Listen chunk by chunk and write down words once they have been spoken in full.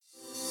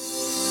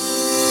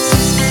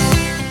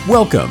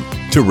Welcome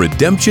to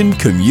Redemption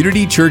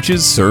Community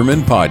Church's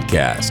Sermon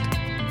Podcast.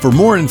 For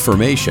more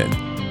information,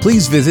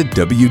 please visit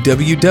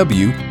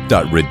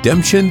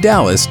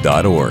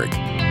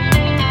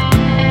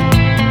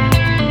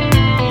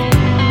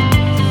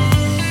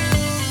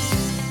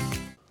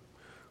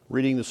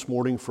Reading this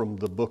morning from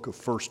the book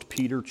of 1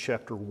 Peter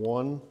chapter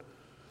 1,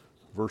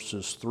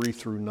 verses 3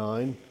 through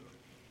 9.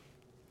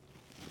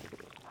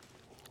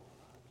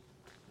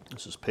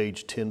 This is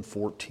page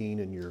 1014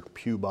 in your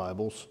pew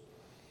Bibles.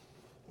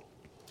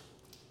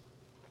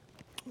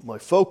 My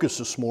focus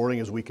this morning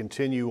as we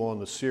continue on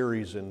the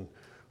series in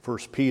 1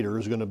 Peter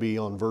is going to be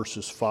on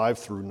verses 5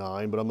 through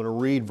 9, but I'm going to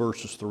read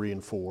verses 3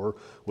 and 4,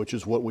 which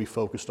is what we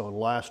focused on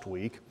last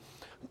week,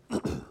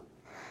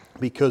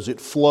 because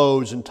it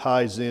flows and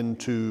ties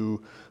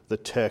into the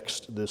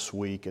text this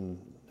week and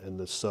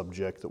the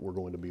subject that we're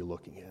going to be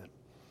looking at.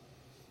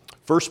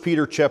 1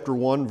 Peter chapter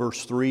 1,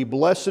 verse 3,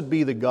 "Blessed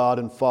be the God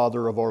and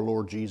Father of our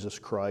Lord Jesus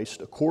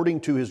Christ. According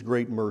to His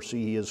great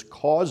mercy, He has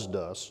caused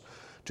us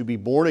to be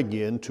born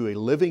again to a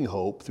living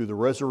hope through the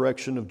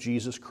resurrection of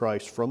Jesus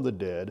Christ from the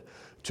dead,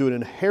 to an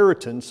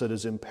inheritance that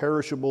is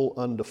imperishable,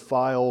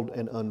 undefiled,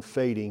 and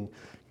unfading,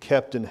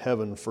 kept in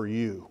heaven for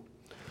you,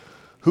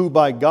 who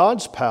by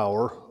God's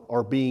power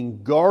are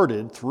being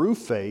guarded through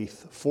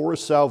faith for a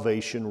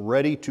salvation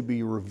ready to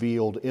be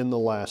revealed in the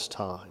last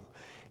time.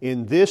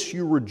 In this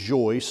you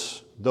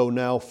rejoice, though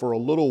now for a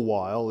little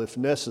while, if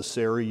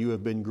necessary, you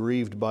have been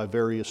grieved by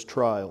various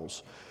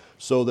trials,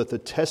 so that the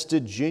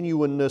tested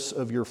genuineness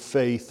of your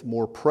faith,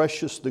 more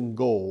precious than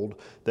gold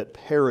that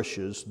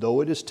perishes,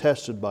 though it is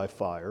tested by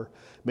fire,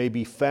 may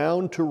be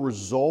found to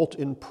result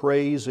in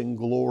praise and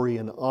glory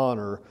and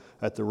honor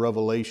at the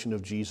revelation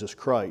of Jesus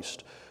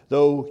Christ.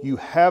 Though you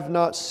have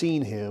not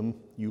seen Him,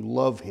 you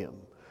love Him.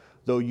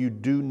 Though you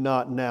do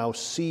not now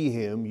see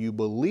Him, you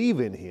believe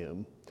in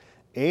Him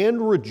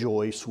and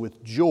rejoice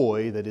with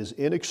joy that is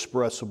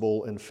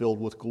inexpressible and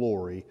filled with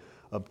glory,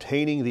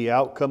 obtaining the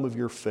outcome of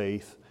your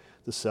faith,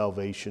 the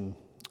salvation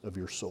of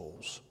your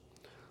souls."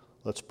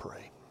 Let's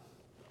pray.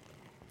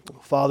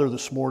 Father,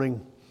 this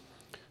morning,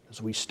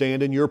 as we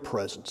stand in your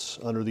presence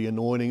under the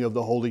anointing of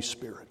the Holy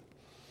Spirit,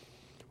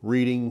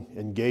 reading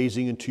and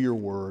gazing into your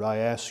word, I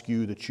ask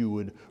you that you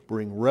would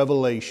bring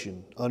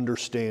revelation,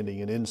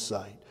 understanding, and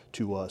insight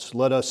to us.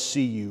 Let us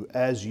see you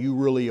as you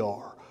really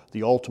are,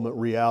 the ultimate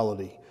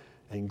reality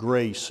and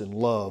grace and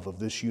love of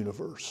this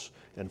universe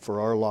and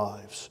for our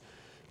lives.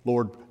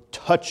 Lord,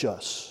 touch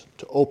us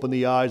to open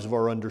the eyes of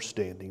our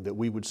understanding, that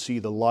we would see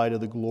the light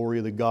of the glory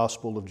of the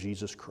gospel of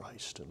Jesus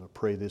Christ. And I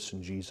pray this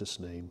in Jesus'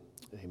 name.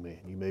 Amen.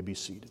 You may be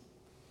seated.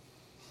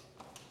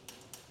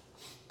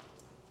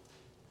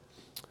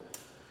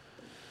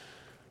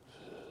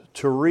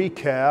 To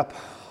recap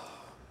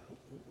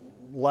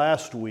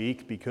last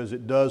week, because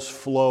it does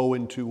flow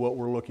into what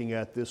we're looking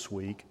at this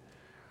week,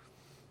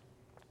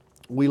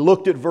 we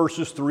looked at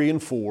verses 3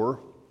 and 4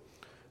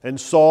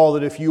 and saw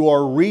that if you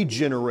are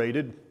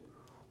regenerated,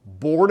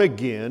 born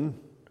again,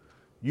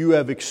 you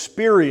have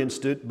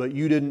experienced it, but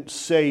you didn't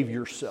save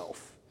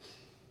yourself.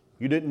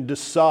 You didn't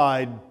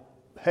decide,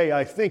 hey,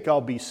 I think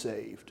I'll be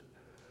saved.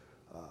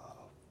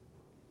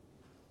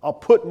 I'll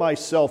put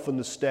myself in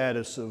the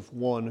status of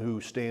one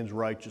who stands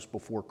righteous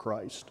before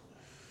Christ.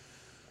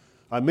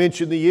 I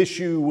mentioned the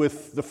issue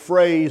with the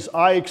phrase,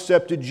 I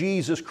accepted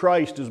Jesus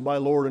Christ as my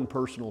Lord and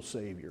personal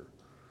Savior.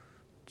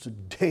 It's a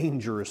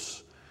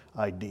dangerous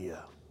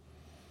idea.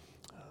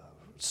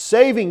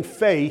 Saving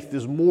faith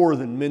is more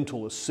than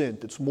mental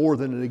assent. It's more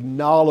than an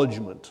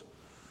acknowledgement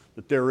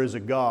that there is a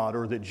God,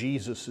 or that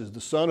Jesus is the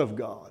Son of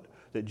God,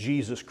 that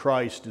Jesus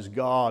Christ is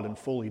God and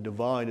fully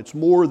divine. It's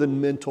more than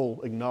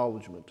mental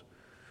acknowledgement.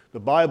 The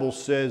Bible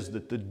says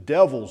that the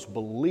devils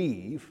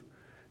believe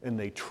and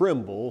they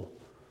tremble,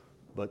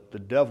 but the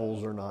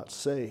devils are not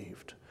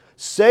saved.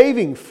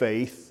 Saving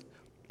faith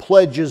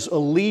pledges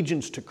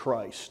allegiance to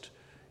Christ.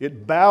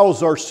 It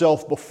bows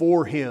ourselves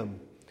before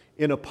Him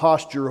in a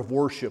posture of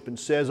worship and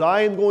says,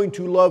 I am going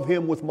to love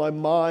Him with my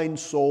mind,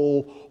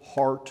 soul,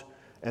 heart,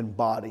 and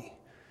body.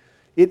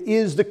 It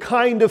is the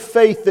kind of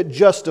faith that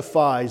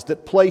justifies,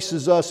 that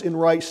places us in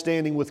right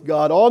standing with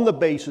God on the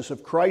basis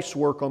of Christ's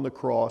work on the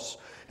cross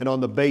and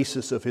on the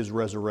basis of His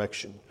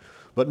resurrection.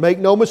 But make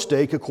no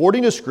mistake,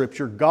 according to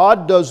Scripture,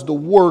 God does the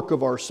work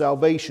of our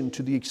salvation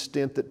to the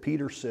extent that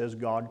Peter says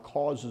God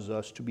causes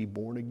us to be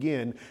born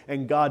again,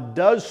 and God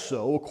does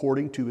so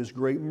according to His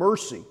great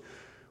mercy.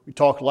 We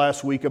talked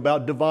last week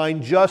about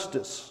divine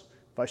justice.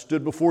 If I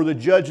stood before the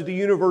judge of the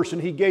universe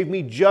and He gave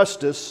me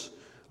justice,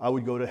 I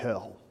would go to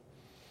hell.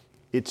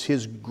 It's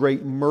His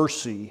great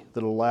mercy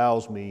that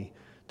allows me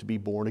to be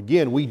born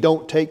again. We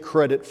don't take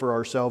credit for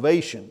our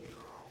salvation.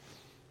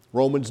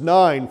 Romans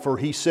 9, for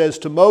He says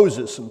to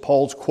Moses, and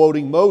Paul's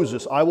quoting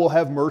Moses, I will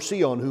have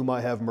mercy on whom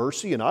I have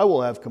mercy, and I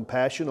will have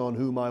compassion on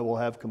whom I will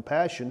have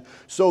compassion.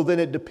 So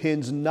then it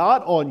depends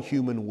not on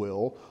human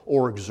will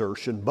or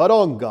exertion, but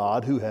on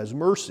God who has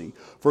mercy.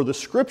 For the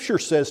Scripture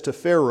says to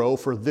Pharaoh,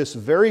 for this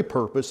very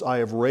purpose I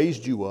have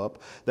raised you up,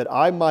 that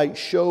I might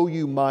show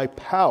you my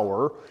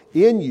power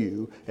in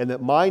you, and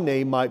that my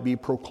name might be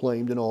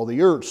proclaimed in all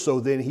the earth. So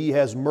then he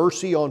has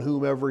mercy on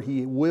whomever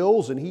he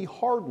wills, and he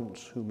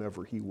hardens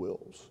whomever he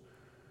wills.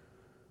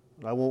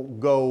 I won't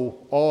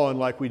go on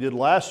like we did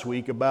last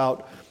week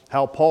about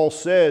how Paul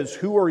says,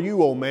 who are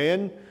you, O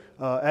man,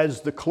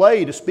 as the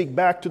clay to speak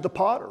back to the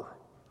potter?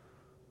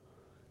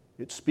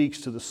 It speaks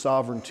to the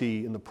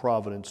sovereignty and the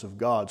providence of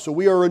God. So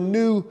we are a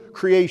new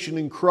creation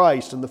in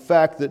Christ, and the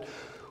fact that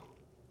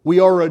we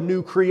are a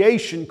new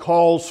creation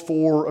calls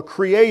for a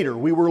creator.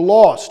 We were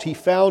lost. He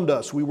found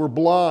us. We were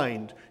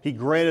blind. He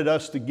granted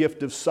us the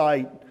gift of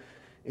sight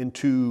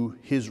into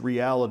His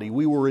reality.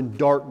 We were in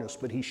darkness,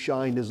 but He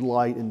shined His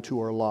light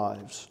into our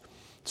lives.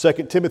 2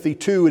 Timothy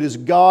 2, it is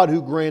God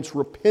who grants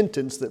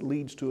repentance that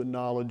leads to a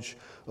knowledge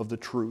of the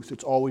truth.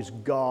 It's always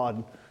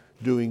God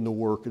doing the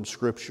work in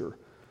Scripture.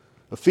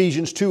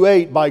 Ephesians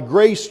 2:8, by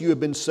grace you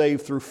have been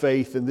saved through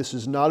faith, and this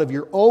is not of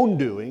your own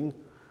doing,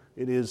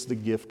 it is the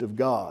gift of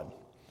God.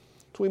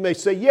 So we may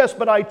say, yes,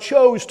 but I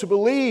chose to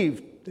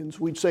believe. And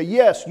we'd say,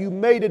 yes, you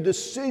made a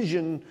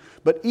decision,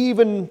 but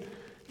even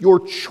your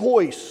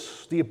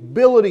choice, the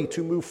ability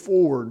to move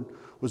forward,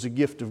 was a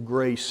gift of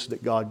grace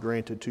that God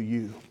granted to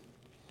you.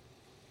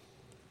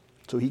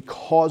 So He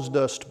caused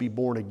us to be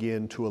born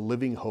again to a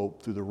living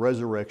hope through the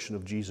resurrection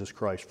of Jesus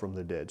Christ from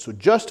the dead. So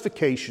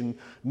justification,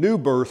 new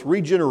birth,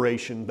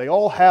 regeneration, they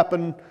all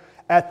happen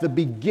at the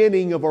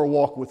beginning of our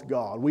walk with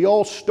God. We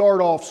all start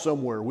off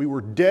somewhere. We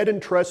were dead in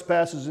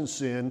trespasses and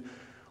sin.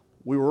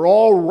 We were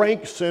all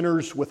rank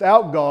sinners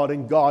without God,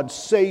 and God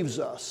saves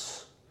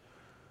us.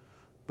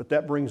 But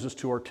that brings us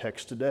to our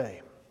text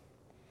today.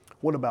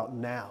 What about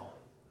now?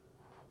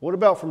 What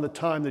about from the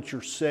time that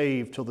you're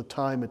saved till the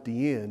time at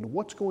the end?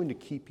 What's going to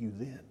keep you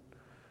then?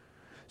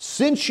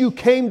 Since you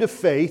came to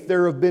faith,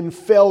 there have been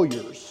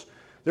failures.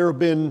 There have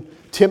been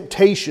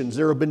temptations.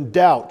 There have been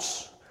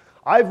doubts.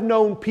 I've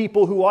known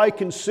people who I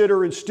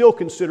consider and still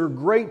consider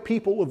great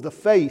people of the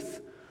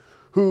faith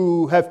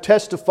who have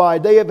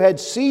testified they have had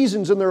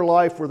seasons in their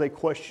life where they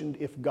questioned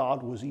if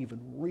God was even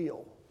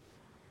real.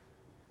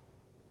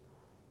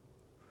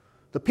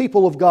 The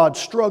people of God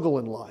struggle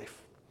in life.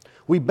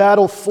 We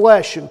battle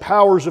flesh and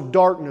powers of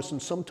darkness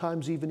and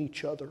sometimes even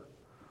each other.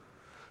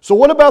 So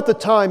what about the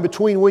time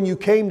between when you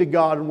came to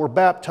God and were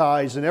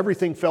baptized and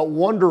everything felt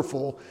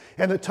wonderful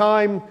and the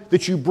time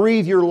that you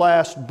breathe your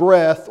last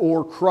breath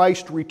or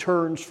Christ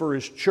returns for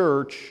His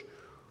church,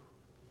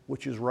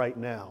 which is right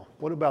now?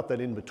 What about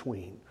that in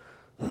between?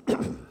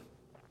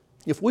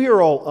 If we are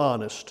all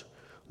honest,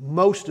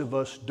 most of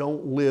us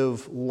don't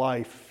live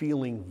life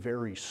feeling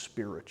very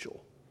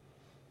spiritual.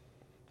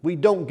 We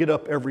don't get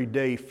up every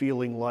day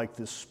feeling like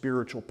this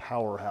spiritual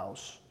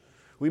powerhouse.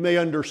 We may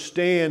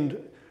understand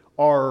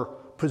our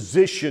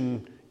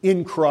position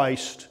in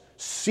Christ,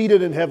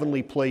 seated in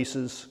heavenly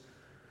places.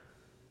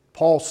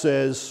 Paul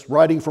says,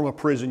 writing from a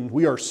prison,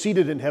 we are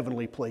seated in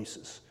heavenly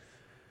places.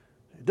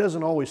 It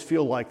doesn't always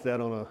feel like that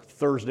on a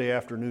Thursday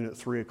afternoon at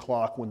 3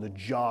 o'clock when the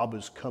job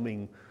is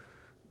coming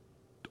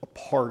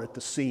apart at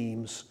the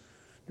seams.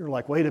 You're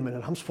like, wait a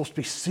minute, I'm supposed to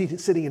be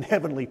sitting in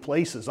heavenly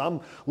places. I'm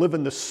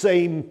living the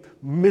same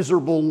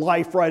miserable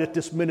life right at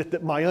this minute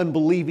that my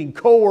unbelieving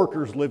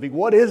coworker's living.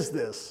 What is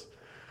this?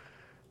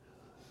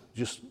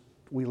 Just,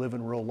 we live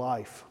in real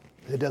life.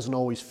 It doesn't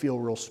always feel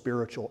real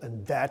spiritual,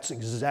 and that's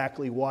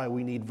exactly why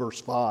we need verse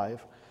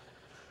 5.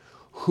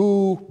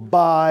 Who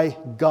by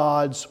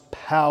God's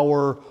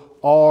power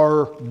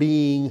are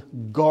being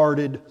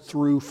guarded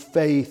through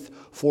faith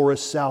for a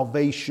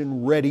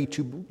salvation ready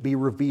to be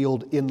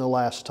revealed in the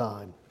last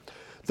time.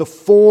 The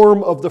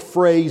form of the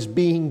phrase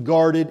being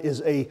guarded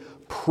is a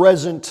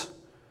present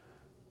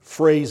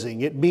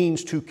phrasing. It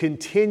means to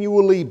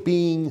continually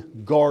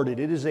being guarded.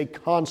 It is a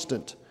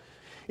constant.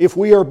 If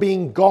we are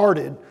being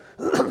guarded,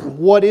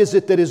 what is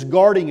it that is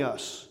guarding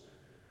us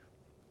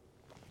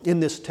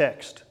in this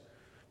text?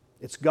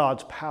 It's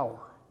God's power.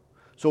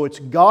 So it's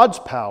God's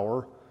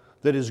power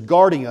that is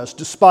guarding us.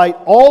 Despite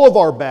all of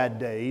our bad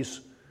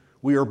days,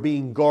 we are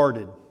being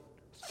guarded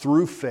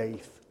through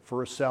faith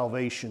for a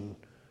salvation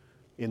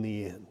in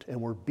the end. And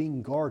we're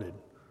being guarded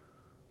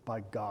by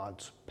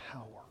God's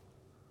power.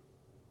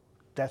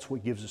 That's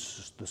what gives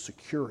us the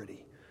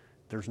security.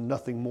 There's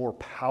nothing more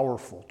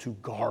powerful to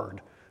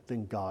guard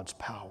than God's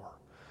power.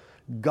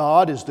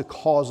 God is the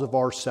cause of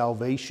our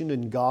salvation,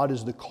 and God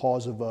is the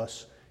cause of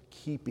us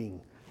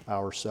keeping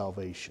our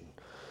salvation.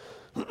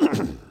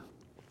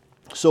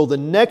 So the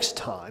next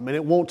time, and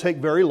it won't take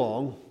very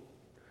long,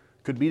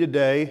 could be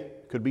today,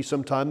 could be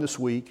sometime this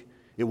week,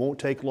 it won't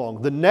take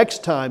long. The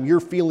next time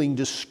you're feeling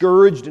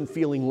discouraged and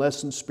feeling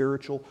less than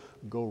spiritual,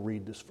 go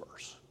read this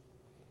verse.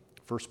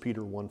 1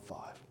 Peter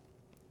 1:5.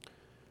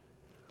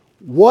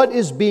 What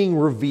is being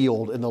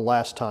revealed in the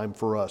last time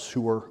for us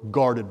who are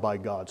guarded by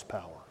God's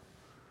power?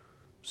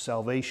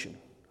 Salvation.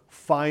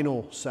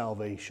 Final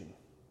salvation.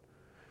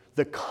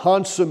 The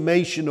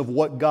consummation of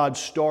what God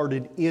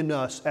started in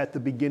us at the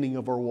beginning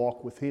of our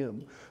walk with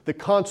Him. The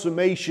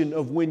consummation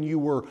of when you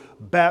were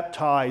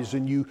baptized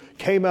and you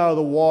came out of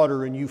the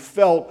water and you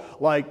felt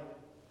like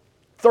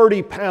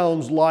 30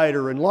 pounds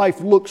lighter and life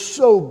looks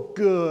so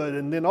good,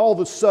 and then all of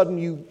a sudden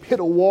you hit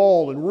a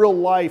wall and real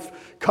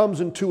life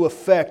comes into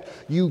effect.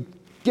 You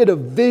get a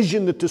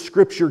vision that the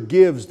Scripture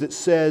gives that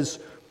says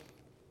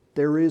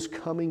there is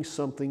coming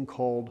something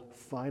called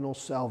final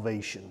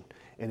salvation,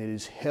 and it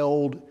is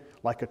held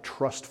like a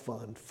trust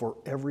fund for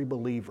every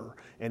believer,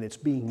 and it's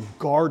being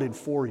guarded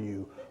for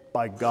you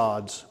by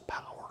God's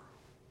power.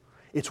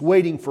 It's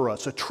waiting for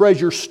us, a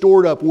treasure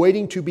stored up,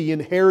 waiting to be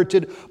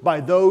inherited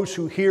by those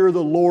who hear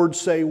the Lord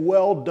say,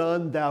 "Well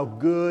done, thou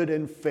good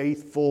and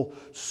faithful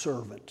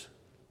servant."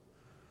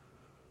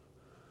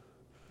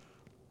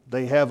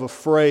 They have a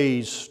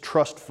phrase,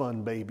 trust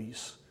fund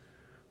babies,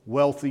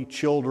 wealthy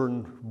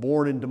children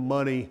born into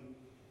money.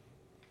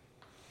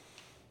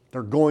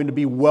 They're going to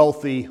be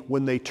wealthy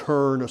when they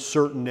turn a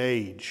certain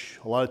age.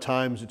 A lot of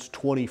times it's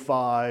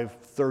 25,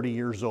 30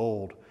 years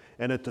old.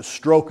 And at the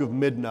stroke of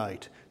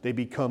midnight, they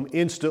become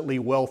instantly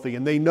wealthy.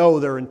 And they know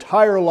their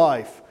entire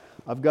life,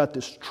 I've got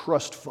this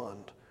trust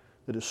fund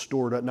that is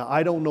stored up. Now,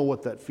 I don't know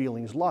what that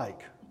feeling's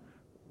like.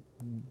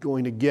 I'm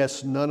going to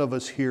guess none of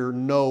us here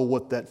know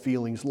what that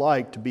feeling's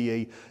like to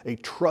be a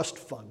trust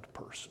fund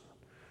person.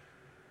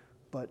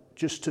 But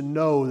just to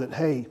know that,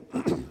 hey,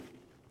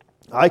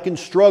 I can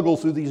struggle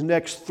through these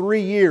next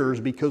 3 years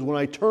because when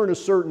I turn a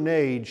certain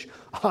age,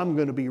 I'm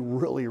going to be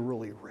really,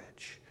 really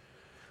rich.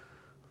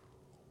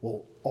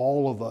 Well,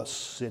 all of us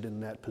sit in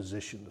that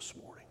position this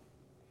morning,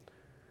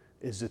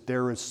 is that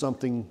there is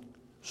something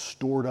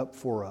stored up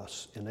for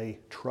us in a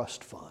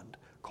trust fund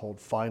called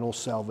final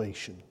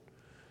salvation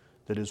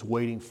that is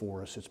waiting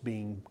for us. It's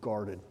being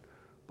guarded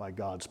by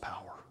God's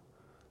power.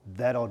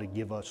 That ought to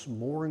give us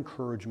more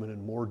encouragement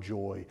and more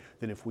joy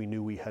than if we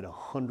knew we had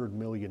 $100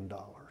 million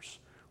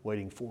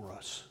waiting for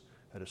us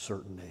at a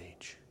certain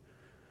age.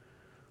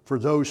 For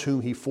those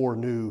whom He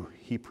foreknew,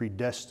 He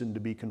predestined to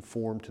be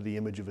conformed to the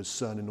image of His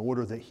Son, in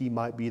order that He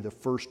might be the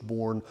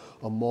firstborn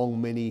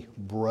among many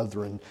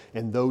brethren.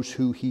 And those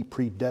who He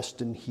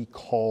predestined, He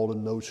called.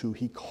 And those who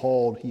He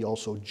called, He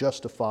also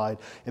justified.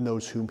 And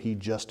those whom He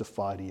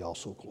justified, He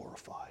also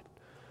glorified.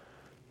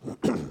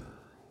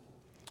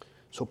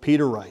 So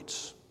Peter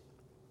writes,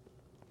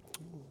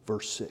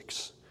 verse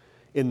 6,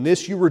 "In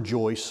this you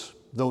rejoice,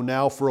 though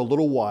now for a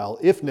little while,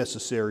 if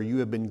necessary, you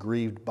have been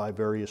grieved by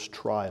various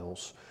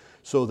trials,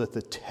 so that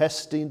the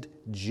tested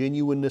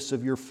genuineness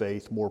of your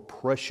faith, more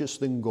precious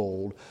than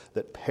gold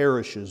that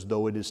perishes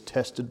though it is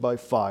tested by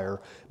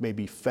fire, may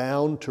be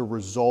found to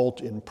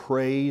result in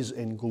praise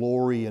and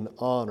glory and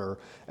honor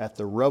at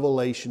the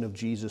revelation of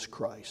Jesus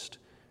Christ."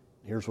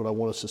 Here's what I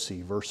want us to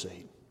see, verse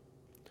 8.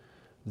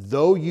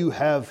 "Though you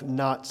have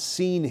not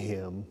seen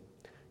Him,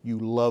 you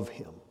love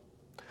Him.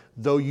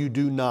 Though you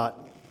do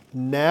not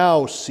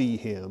now see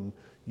Him,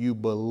 you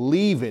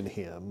believe in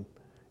Him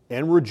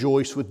and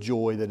rejoice with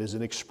joy that is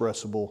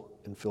inexpressible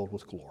and filled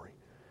with glory."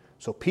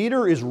 So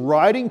Peter is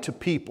writing to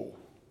people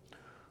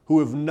who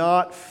have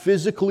not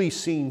physically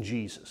seen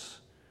Jesus.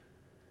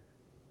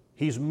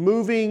 He's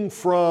moving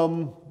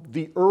from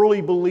the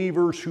early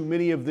believers who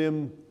many of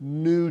them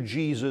knew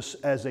Jesus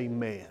as a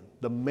man,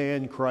 the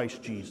man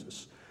Christ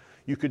Jesus.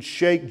 You could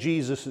shake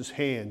Jesus'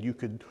 hand. You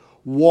could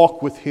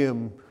walk with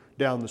Him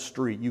down the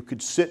street. You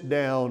could sit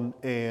down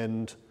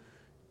and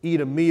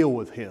eat a meal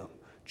with Him.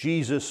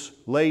 Jesus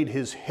laid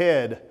His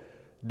head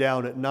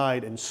down at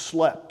night and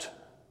slept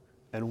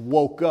and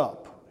woke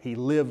up. He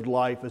lived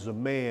life as a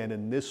man,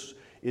 and this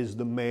is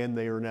the man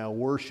they are now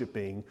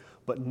worshiping.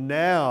 But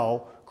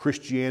now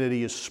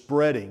Christianity is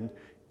spreading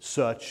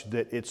such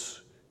that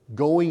it's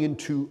going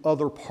into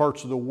other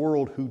parts of the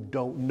world who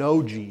don't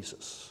know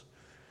Jesus.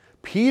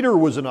 Peter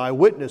was an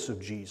eyewitness of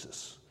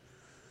Jesus.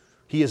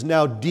 He is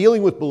now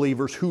dealing with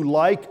believers who,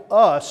 like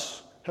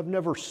us, have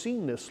never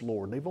seen this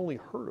Lord. They've only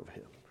heard of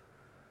Him.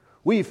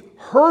 We've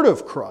heard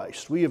of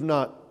Christ. We have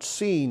not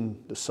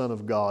seen the Son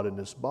of God in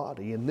His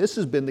body. And this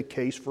has been the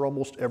case for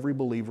almost every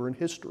believer in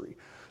history.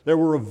 There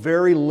were a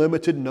very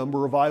limited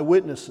number of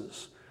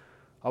eyewitnesses.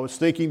 I was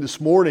thinking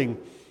this morning,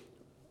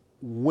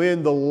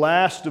 when the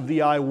last of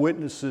the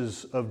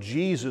eyewitnesses of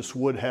Jesus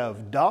would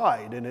have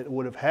died, and it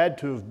would have had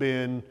to have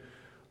been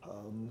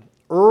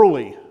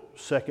early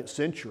 2nd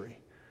century.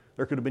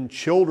 There could have been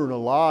children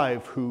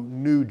alive who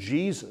knew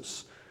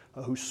Jesus,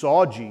 who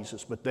saw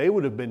Jesus, but they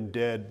would have been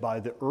dead by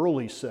the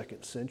early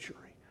 2nd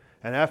century.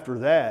 And after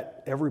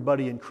that,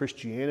 everybody in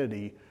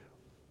Christianity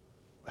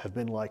have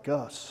been like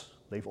us.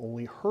 They've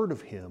only heard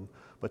of Him,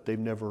 but they've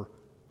never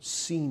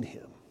seen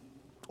Him.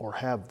 Or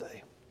have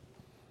they?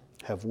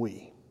 Have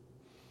we?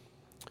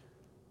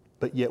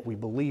 But yet we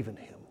believe in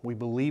Him. We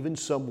believe in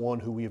someone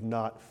who we have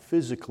not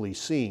physically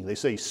seen. They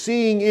say,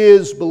 seeing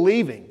is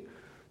believing.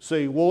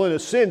 Say, well, in a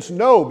sense,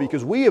 no,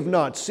 because we have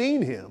not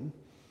seen Him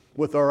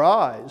with our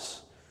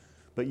eyes,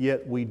 but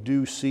yet we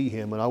do see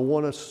Him. And I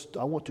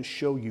want to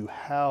show you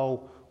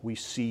how we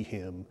see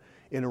Him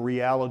in a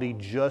reality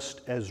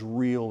just as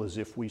real as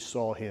if we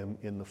saw Him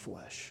in the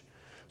flesh.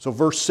 So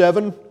verse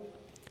 7,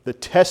 the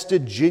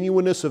tested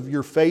genuineness of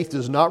your faith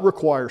does not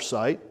require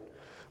sight.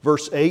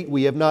 Verse 8,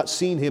 we have not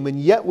seen Him, and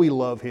yet we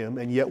love Him,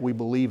 and yet we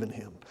believe in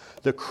Him.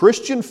 The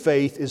Christian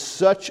faith is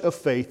such a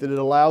faith that it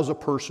allows a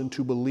person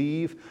to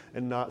believe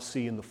and not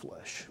see in the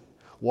flesh.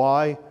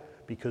 Why?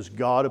 Because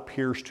God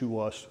appears to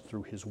us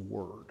through His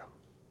Word.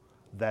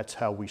 That's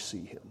how we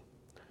see Him.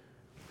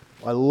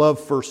 I love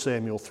 1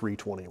 Samuel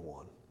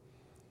 3:21.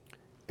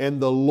 And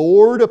the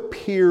Lord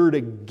appeared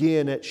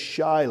again at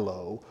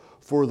Shiloh,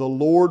 for the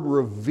Lord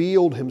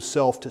revealed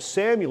Himself to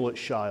Samuel at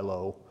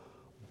Shiloh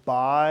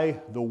by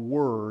the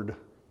word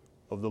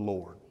of the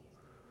Lord.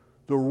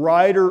 The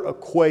writer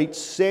equates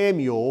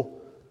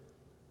Samuel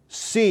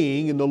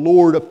seeing and the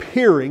Lord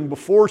appearing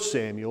before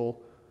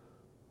Samuel,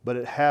 but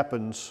it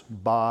happens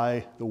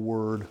by the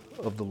word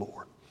of the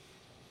Lord.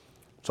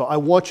 So I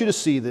want you to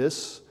see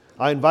this.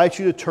 I invite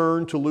you to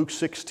turn to Luke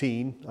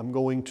 16. I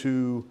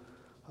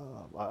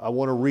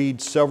want to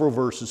read several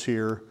verses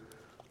here.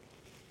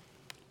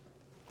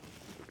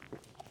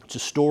 It's a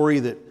story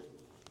that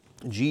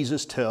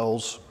Jesus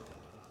tells.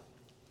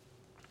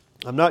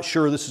 I'm not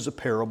sure this is a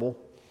parable.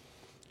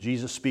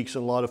 Jesus speaks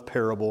in a lot of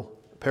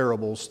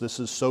parables. This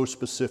is so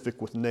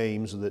specific with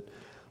names that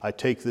I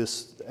take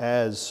this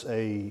as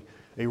a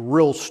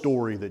real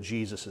story that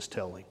Jesus is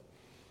telling.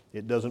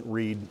 It doesn't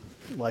read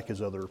like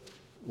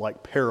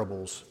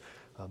parables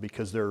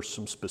because there are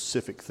some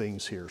specific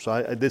things here.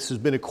 So this has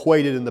been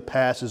equated in the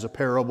past as a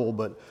parable,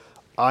 but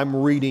I'm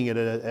reading it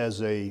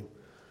as a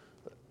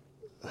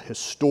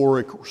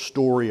historic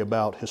story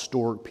about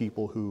historic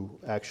people who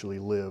actually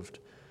lived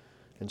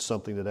and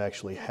something that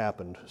actually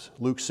happened.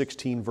 Luke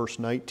 16, verse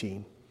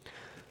 19.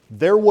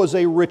 There was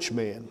a rich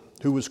man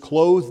who was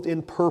clothed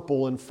in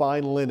purple and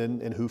fine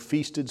linen and who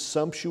feasted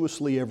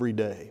sumptuously every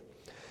day.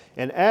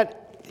 And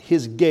at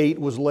his gate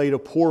was laid a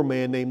poor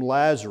man named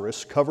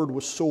Lazarus, covered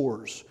with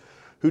sores,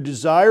 who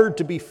desired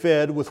to be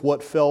fed with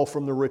what fell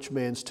from the rich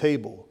man's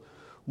table.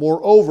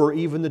 Moreover,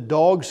 even the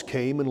dogs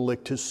came and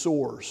licked his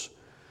sores.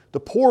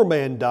 The poor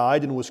man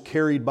died and was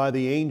carried by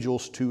the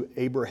angels to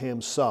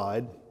Abraham's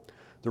side.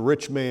 The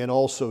rich man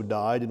also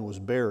died and was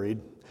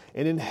buried.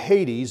 And in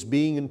Hades,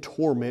 being in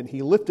torment,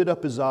 he lifted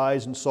up his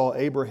eyes and saw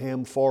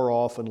Abraham far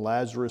off and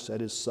Lazarus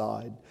at his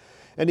side.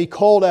 And he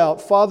called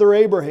out, Father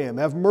Abraham,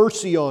 have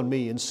mercy on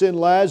me, and send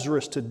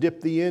Lazarus to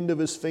dip the end of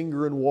his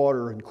finger in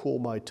water and cool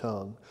my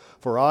tongue,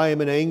 for I am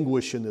in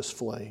anguish in this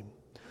flame.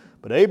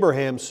 But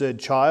Abraham said,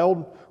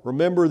 Child,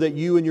 remember that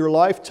you in your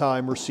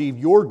lifetime received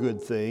your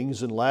good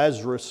things, and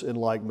Lazarus in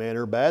like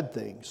manner bad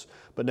things.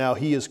 But now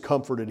he is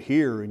comforted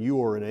here, and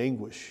you are in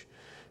anguish.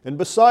 And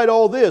beside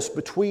all this,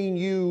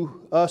 between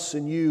us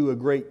and you, a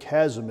great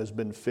chasm has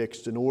been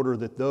fixed, in order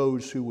that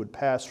those who would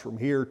pass from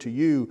here to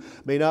you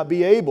may not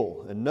be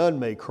able, and none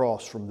may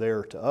cross from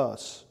there to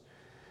us.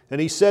 And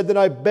he said, Then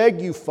I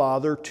beg you,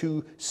 Father,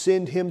 to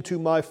send him to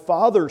my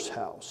father's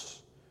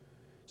house.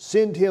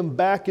 Send him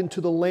back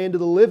into the land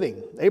of the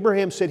living.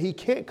 Abraham said, He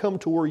can't come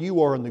to where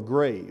you are in the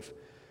grave.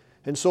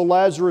 And so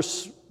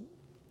Lazarus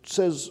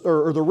says,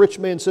 or the rich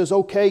man says,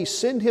 Okay,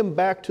 send him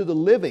back to the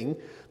living,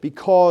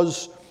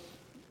 because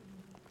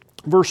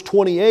verse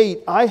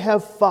 28, I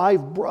have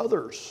 5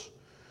 brothers,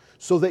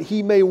 so that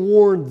he may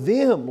warn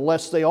them,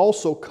 lest they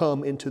also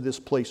come into this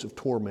place of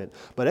torment.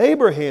 But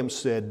Abraham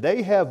said,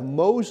 They have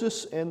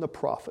Moses and the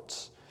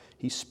prophets.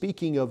 He's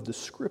speaking of the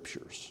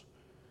Scriptures.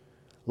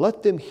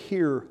 Let them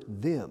hear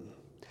them.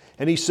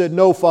 And he said,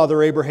 No,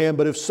 Father Abraham,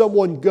 but if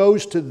someone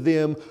goes to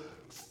them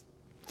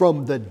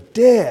from the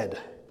dead,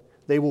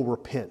 they will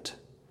repent.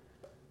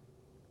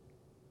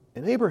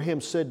 And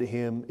Abraham said to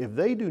him, If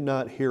they do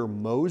not hear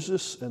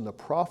Moses and the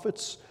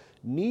prophets,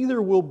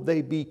 neither will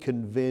they be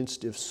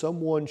convinced if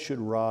someone should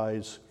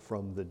rise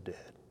from the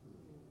dead.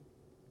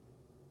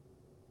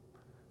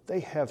 They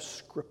have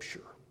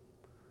Scripture.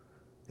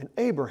 And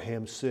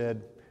Abraham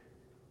said,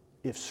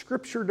 if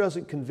Scripture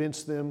doesn't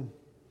convince them,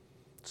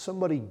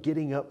 somebody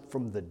getting up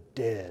from the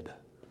dead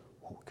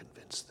won't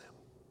convince them.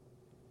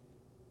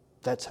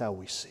 That's how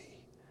we see.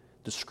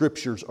 The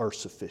Scriptures are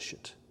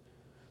sufficient.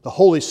 The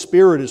Holy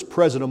Spirit is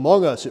present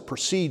among us. It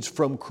proceeds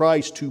from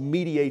Christ to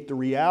mediate the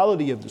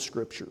reality of the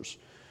Scriptures.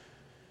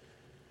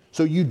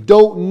 So you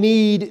don't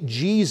need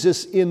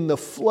Jesus in the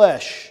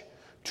flesh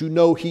to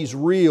know He's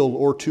real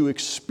or to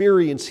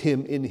experience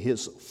Him in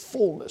His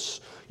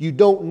fullness. You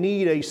don't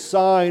need a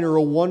sign or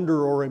a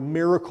wonder or a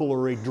miracle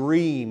or a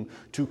dream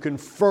to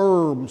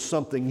confirm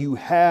something. You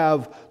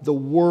have the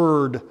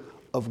Word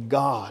of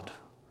God,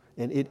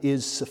 and it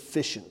is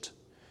sufficient.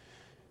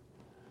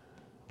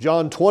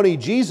 John 20,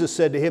 Jesus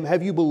said to him,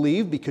 Have you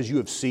believed because you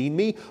have seen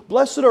me?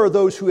 Blessed are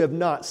those who have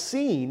not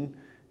seen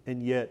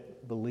and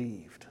yet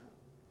believed.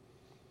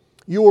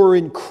 You are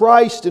in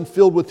Christ and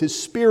filled with His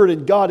Spirit,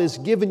 and God has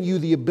given you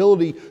the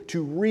ability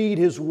to read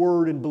His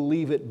Word and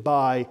believe it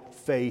by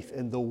faith,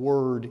 and the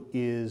Word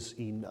is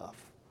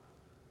enough.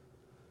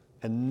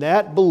 And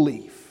that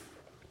belief,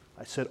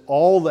 I said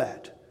all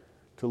that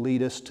to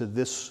lead us to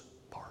this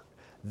part.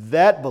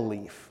 That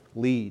belief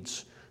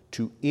leads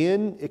to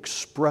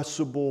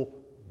inexpressible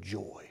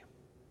joy.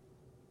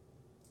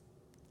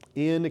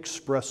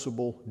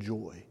 Inexpressible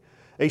joy.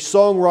 A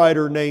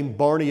songwriter named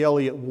Barney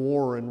Elliott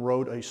Warren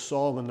wrote a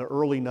song in the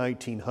early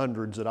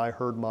 1900s that I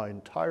heard my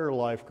entire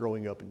life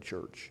growing up in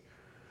church.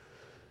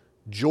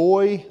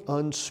 Joy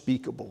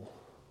Unspeakable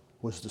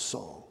was the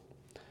song.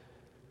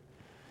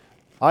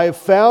 I have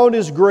found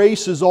His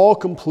grace is all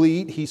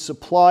complete. He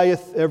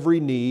supplieth every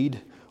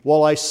need.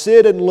 While I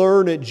sit and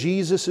learn at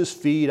Jesus'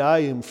 feet, I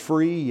am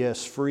free,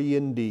 yes, free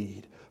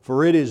indeed.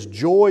 For it is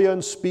joy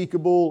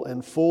unspeakable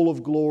and full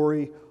of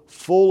glory,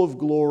 full of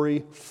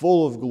glory,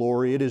 full of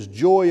glory. It is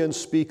joy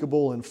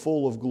unspeakable and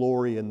full of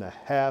glory, and the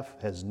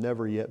half has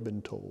never yet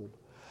been told.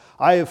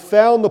 I have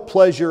found the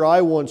pleasure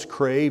I once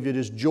craved. It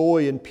is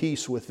joy and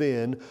peace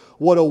within.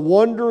 What a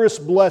wondrous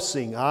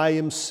blessing. I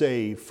am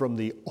saved from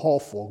the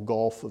awful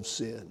gulf of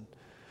sin.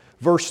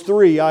 Verse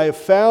 3, I have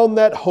found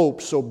that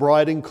hope so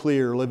bright and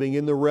clear, living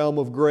in the realm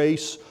of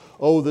grace.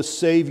 Oh, the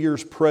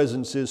Savior's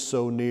presence is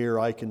so near,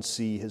 I can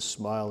see His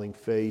smiling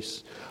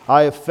face.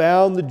 I have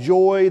found the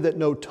joy that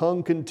no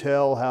tongue can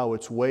tell, how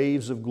its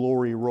waves of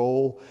glory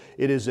roll.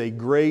 It is a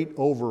great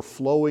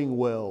overflowing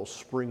well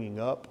springing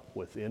up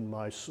within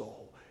my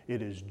soul.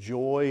 It is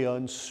joy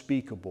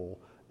unspeakable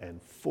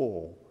and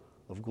full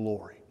of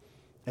glory.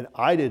 And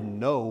I didn't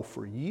know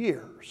for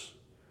years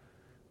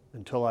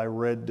until I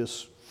read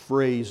this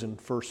phrase in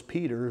 1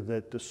 Peter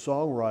that the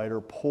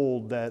songwriter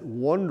pulled that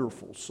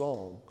wonderful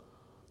song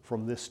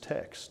from this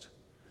text.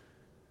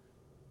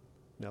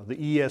 Now, the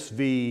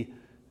ESV,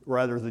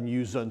 rather than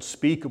use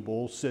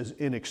unspeakable, says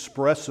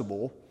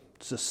inexpressible.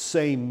 It's the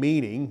same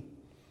meaning.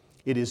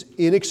 It is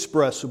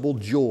inexpressible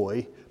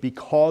joy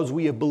because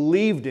we have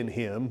believed in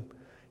Him.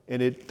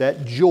 And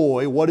that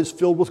joy, what is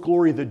filled with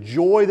glory, the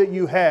joy that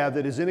you have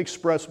that is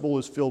inexpressible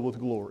is filled with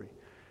glory.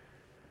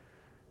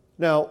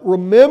 Now,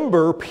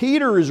 remember,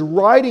 Peter is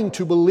writing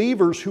to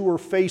believers who are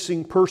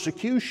facing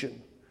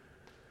persecution.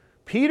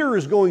 Peter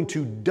is going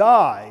to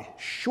die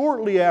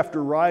shortly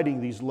after writing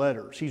these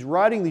letters. He's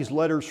writing these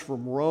letters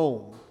from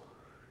Rome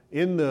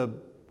in the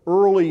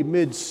early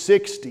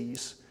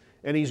mid-60s,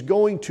 and he's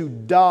going to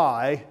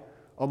die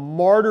a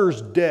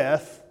martyr's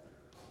death.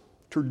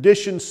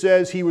 Tradition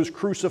says he was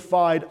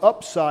crucified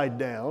upside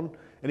down,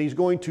 and he's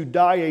going to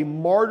die a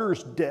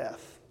martyr's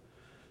death.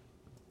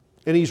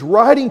 And he's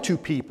writing to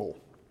people.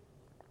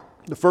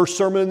 The first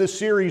sermon in this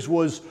series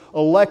was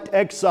elect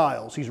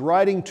exiles. He's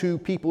writing to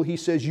people, he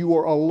says, you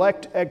are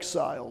elect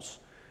exiles,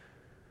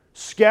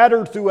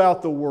 scattered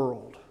throughout the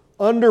world,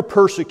 under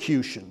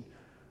persecution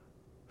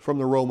from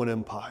the Roman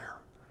Empire.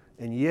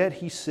 And yet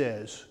he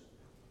says,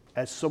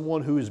 as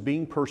someone who is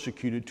being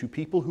persecuted, to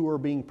people who are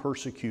being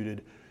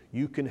persecuted,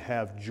 you can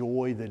have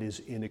joy that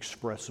is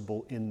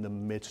inexpressible in the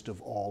midst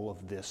of all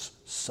of this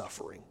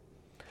suffering.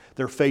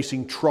 They're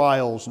facing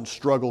trials and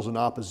struggles and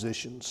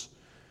oppositions.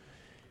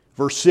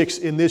 Verse 6,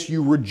 in this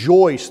you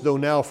rejoice, though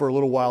now for a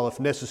little while,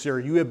 if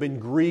necessary. You have been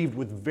grieved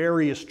with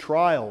various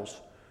trials.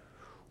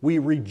 We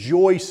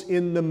rejoice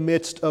in the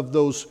midst of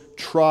those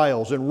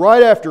trials. And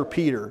right after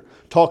Peter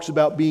talks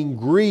about being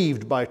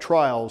grieved by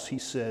trials, he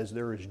says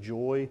there is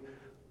joy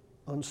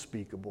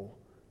unspeakable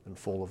and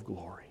full of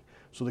glory.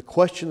 So the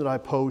question that I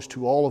pose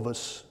to all of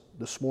us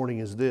this morning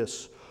is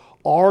this: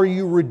 are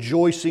you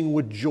rejoicing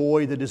with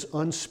joy that is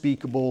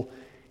unspeakable,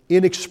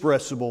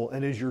 inexpressible,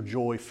 and is your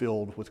joy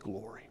filled with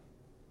glory?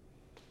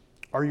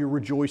 Are you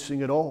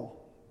rejoicing at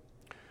all?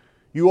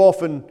 You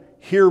often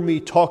hear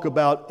me talk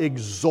about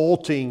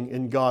exulting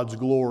in God's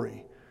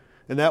glory.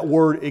 And that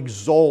word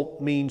exult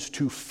means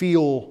to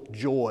feel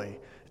joy.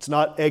 It's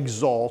not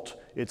exalt,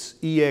 it's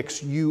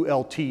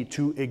E-X-U-L-T,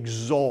 to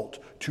exult,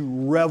 to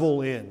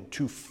revel in,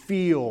 to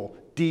feel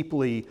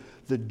deeply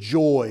the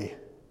joy.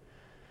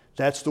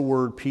 That's the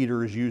word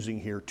Peter is using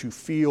here, to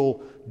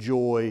feel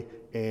joy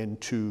and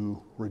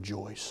to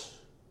rejoice.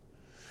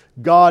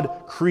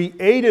 God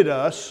created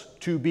us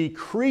to be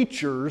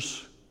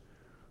creatures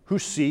who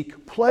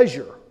seek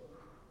pleasure.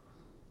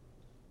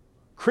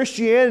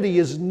 Christianity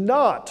is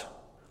not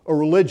a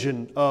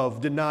religion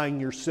of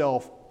denying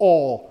yourself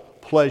all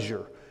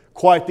pleasure.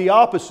 Quite the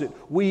opposite.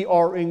 We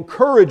are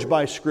encouraged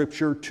by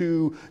Scripture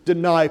to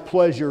deny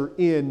pleasure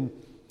in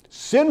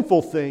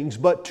sinful things,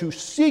 but to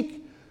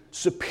seek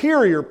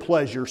superior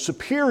pleasure,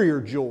 superior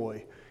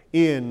joy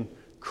in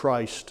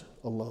Christ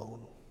alone.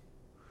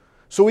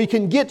 So we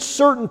can get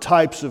certain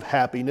types of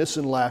happiness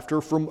and laughter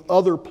from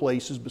other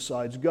places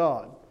besides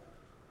God.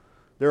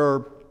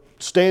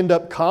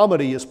 Stand-up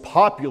comedy is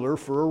popular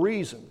for a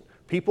reason.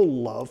 People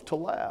love to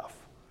laugh.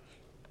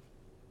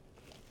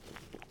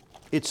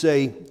 It's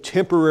a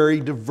temporary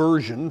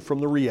diversion from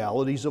the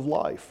realities of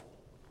life.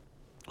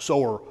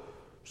 So are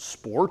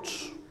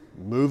sports,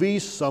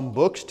 movies, some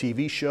books,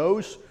 TV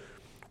shows.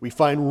 We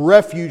find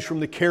refuge from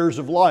the cares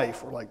of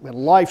life. We're like, man,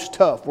 life's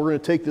tough. We're going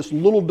to take this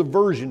little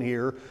diversion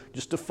here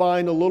just to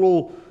find a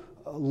little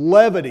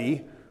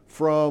levity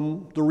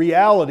from the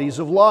realities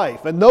of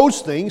life. And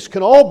those things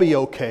can all be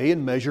okay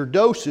in measured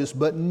doses,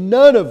 but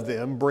none of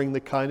them bring the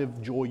kind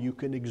of joy you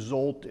can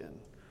exult in.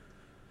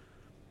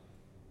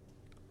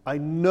 I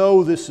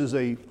know this is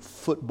a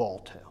football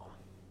town.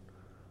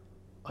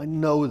 I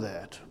know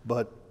that.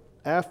 But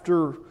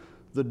after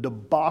the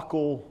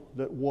debacle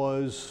that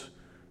was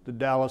the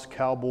Dallas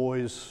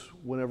Cowboys,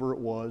 whenever it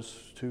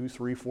was, 2,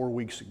 3, 4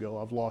 weeks ago.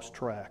 I've lost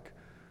track.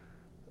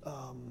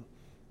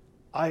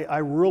 I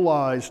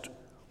realized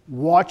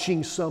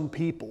watching some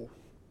people,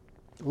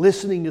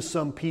 listening to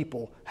some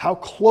people, how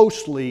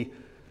closely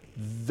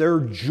their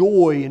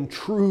joy and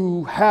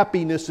true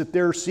happiness that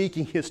they're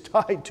seeking is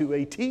tied to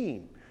a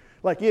team.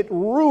 Like, it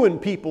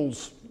ruined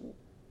people's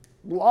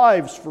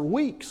lives for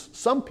weeks.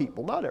 Some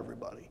people, not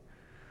everybody.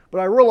 But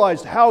I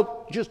realized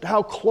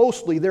how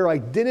closely their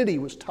identity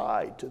was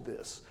tied to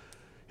this.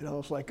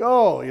 It's like,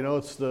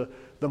 it's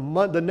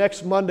the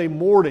next Monday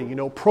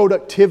morning,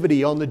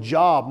 productivity on the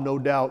job, no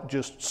doubt,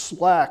 just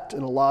slacked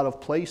in a lot of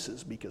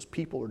places because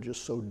people are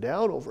just so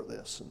down over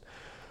this. And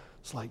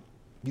it's like,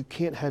 you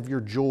can't have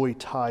your joy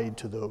tied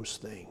to those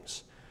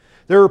things.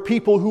 There are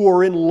people who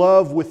are in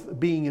love with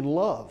being in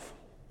love.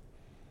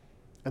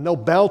 And they'll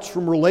bounce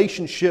from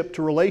relationship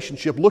to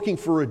relationship looking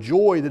for a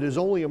joy that is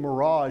only a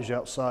mirage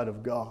outside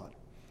of God.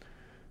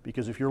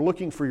 Because if you're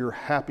looking for your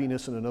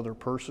happiness in another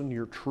person,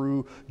 your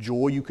true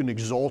joy you can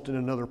exalt in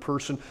another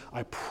person,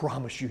 I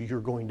promise you, you're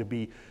going to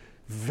be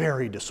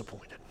very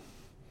disappointed.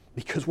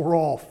 Because we're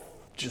all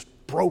just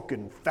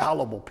broken,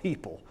 fallible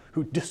people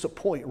who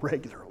disappoint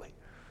regularly.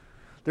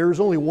 There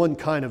is only one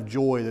kind of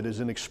joy that is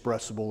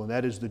inexpressible, and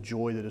that is the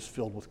joy that is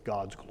filled with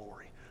God's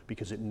glory.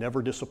 Because it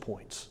never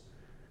disappoints.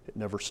 It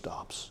never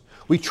stops.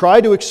 We try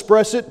to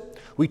express it.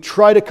 We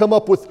try to come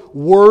up with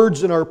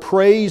words in our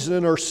praise and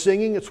in our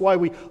singing. It's why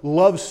we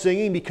love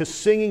singing, because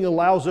singing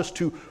allows us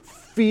to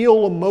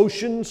feel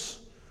emotions.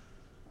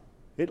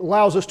 It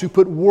allows us to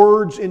put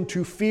words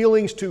into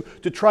feelings, to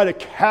try to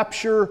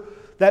capture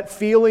that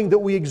feeling that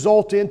we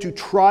exalt in, to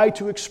try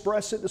to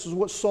express it. This is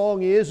what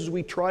song is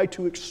we try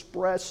to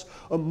express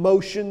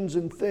emotions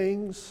and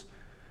things.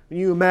 Can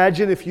you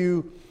imagine if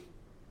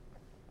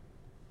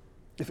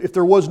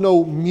there was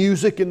no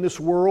music in this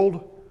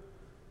world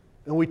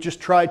and we just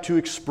tried to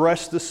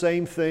express the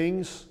same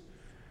things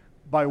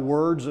by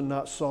words and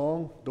not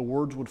song, the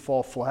words would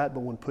fall flat. But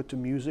when put to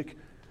music,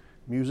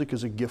 music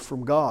is a gift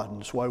from God.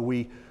 And that's why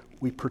we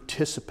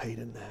participate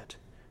in that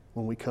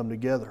when we come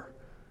together.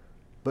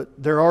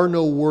 But there are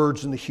no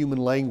words in the human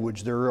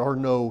language. There are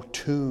no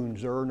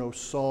tunes. There are no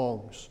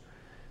songs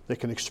that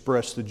can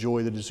express the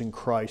joy that is in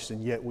Christ.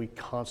 And yet we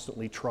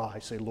constantly try,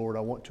 say, Lord, I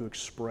want to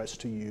express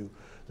to you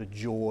the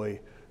joy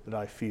that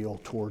I feel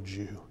towards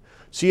you.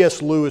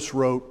 C.S. Lewis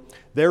wrote,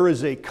 "There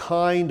is a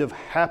kind of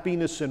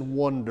happiness and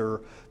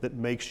wonder that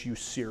makes you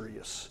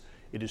serious.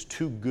 It is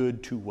too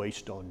good to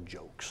waste on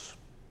jokes."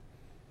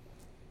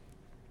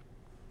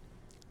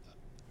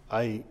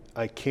 I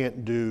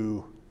can't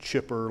do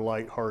chipper,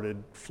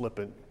 lighthearted,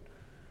 flippant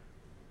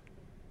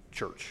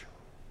church.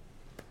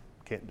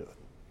 Can't do it.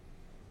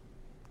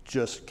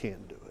 Just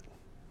can't do it.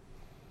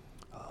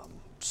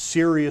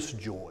 Serious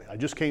joy. I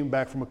just came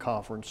back from a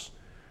conference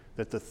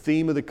that the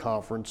theme of the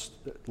conference,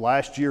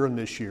 last year and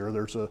this year,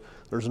 there's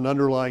an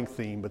underlying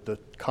theme, but the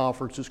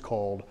conference is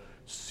called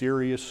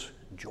Serious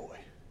Joy.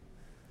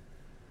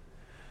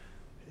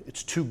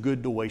 It's too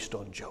good to waste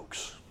on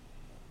jokes.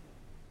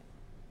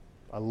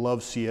 I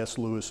love C.S.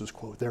 Lewis's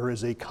quote, "There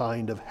is a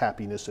kind of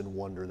happiness and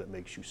wonder that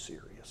makes you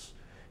serious.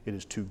 It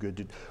is too good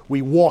to..."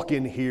 We walk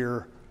in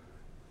here,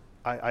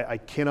 I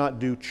cannot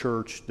do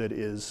church that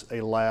is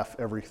a laugh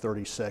every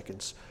 30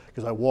 seconds,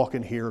 because I walk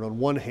in here and on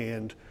one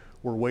hand,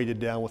 we're weighted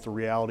down with the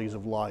realities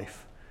of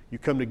life. You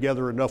come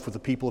together enough with the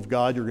people of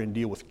God, you're going to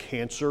deal with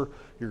cancer,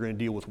 you're going to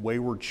deal with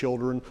wayward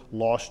children,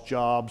 lost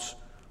jobs,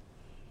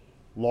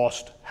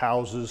 lost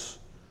houses,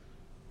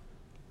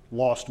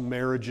 lost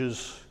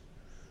marriages,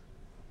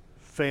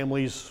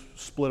 families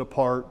split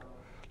apart.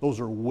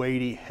 Those are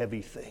weighty,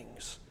 heavy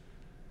things.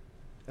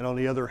 And on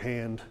the other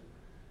hand,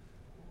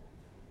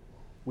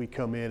 we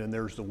come in and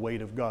there's the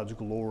weight of God's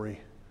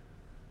glory.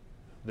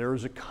 There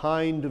is a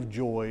kind of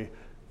joy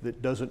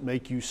that doesn't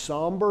make you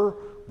somber,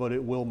 but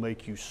it will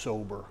make you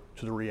sober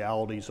to the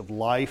realities of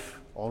life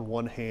on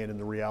one hand and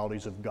the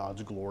realities of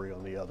God's glory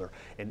on the other.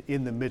 And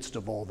in the midst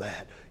of all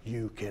that,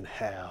 you can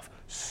have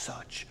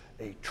such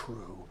a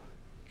true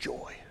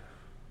joy.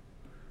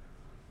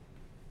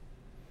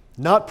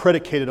 Not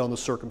predicated on the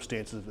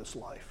circumstances of this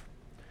life.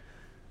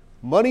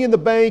 Money in the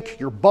bank,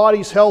 your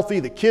body's healthy,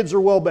 the kids are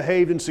well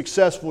behaved and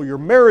successful, your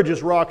marriage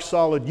is rock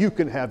solid, you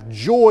can have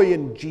joy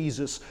in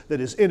Jesus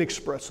that is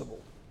inexpressible.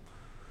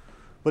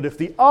 But if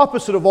the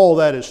opposite of all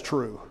that is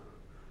true,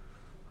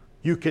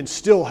 you can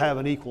still have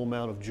an equal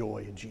amount of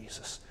joy in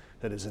Jesus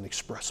that is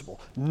inexpressible,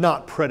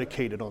 not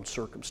predicated on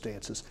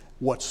circumstances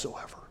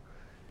whatsoever.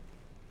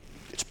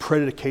 It's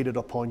predicated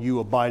upon you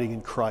abiding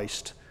in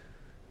Christ.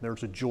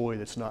 There's a joy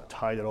that's not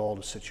tied at all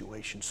to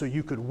situations. So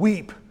you could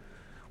weep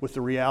with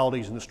the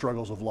realities and the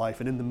struggles of life,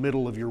 and in the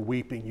middle of your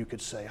weeping, you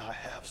could say, I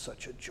have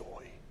such a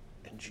joy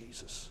in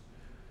Jesus.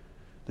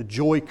 The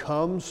joy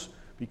comes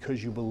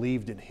because you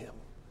believed in Him.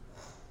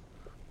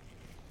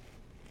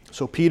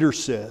 So Peter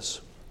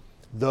says,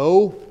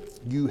 though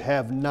you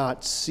have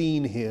not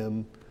seen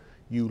Him,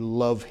 you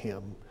love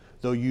Him.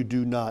 Though you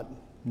do not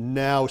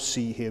now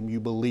see Him, you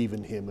believe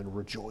in Him and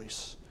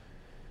rejoice.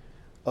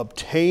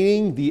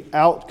 obtaining the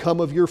outcome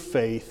of your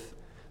faith,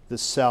 the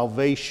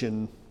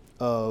salvation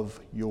of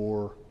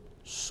your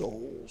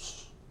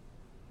souls.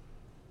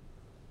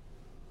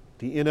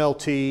 The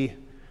NLT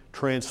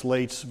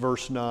translates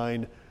verse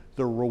 9,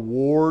 the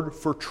reward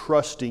for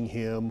trusting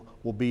Him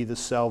will be the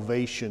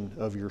salvation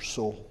of your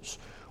souls.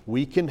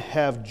 We can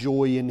have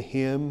joy in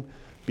Him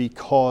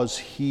because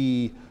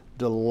He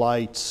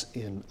delights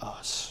in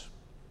us.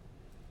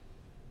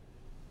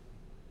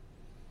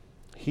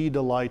 He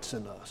delights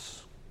in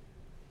us.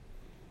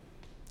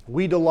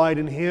 We delight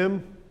in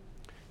Him.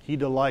 He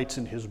delights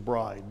in His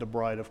bride, the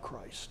bride of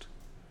Christ.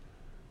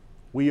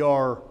 We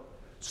are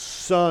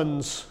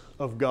sons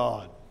of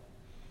God.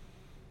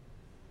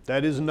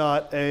 That is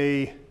not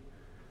a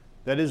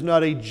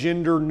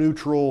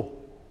gender-neutral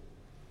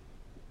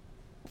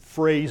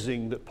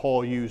phrasing that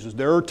Paul uses.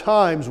 There are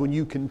times when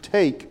you can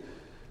take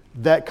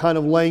that kind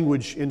of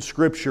language in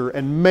Scripture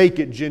and make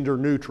it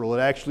gender-neutral. It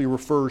actually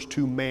refers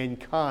to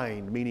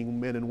mankind, meaning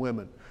men and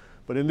women.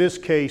 But in this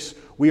case,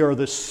 we are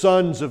the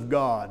sons of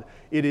God.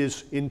 It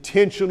is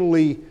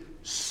intentionally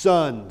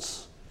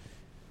sons.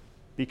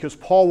 Because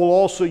Paul will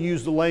also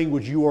use the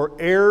language, you are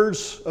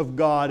heirs of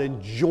God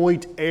and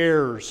joint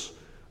heirs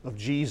of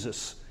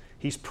Jesus.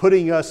 He's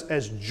putting us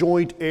as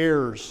joint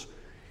heirs,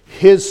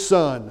 His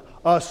Son,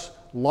 us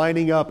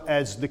lining up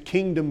as the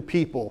kingdom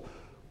people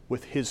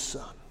with His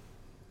Son.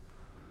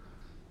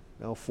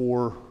 Now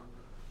for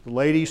the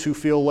ladies who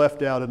feel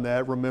left out in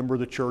that, remember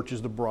the church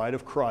is the bride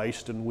of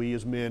Christ, and we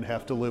as men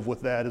have to live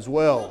with that as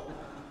well.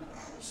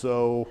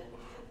 So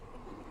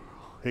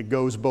it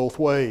goes both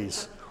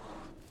ways.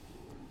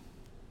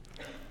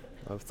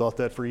 I've thought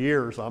that for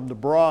years. I'm the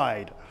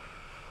bride.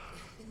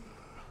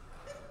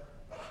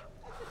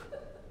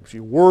 If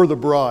you were the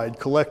bride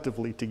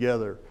collectively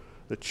together,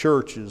 the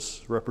church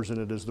is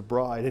represented as the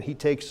bride, and He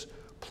takes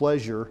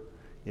pleasure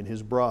in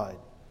His bride.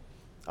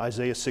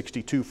 Isaiah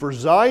 62, for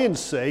Zion's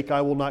sake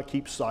I will not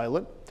keep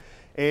silent,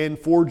 and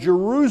for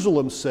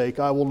Jerusalem's sake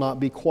I will not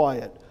be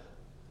quiet,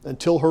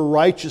 until her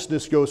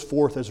righteousness goes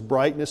forth as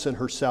brightness and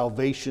her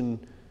salvation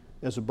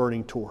as a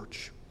burning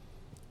torch.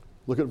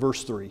 Look at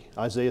verse 3,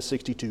 Isaiah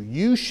 62.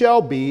 You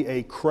shall be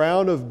a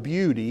crown of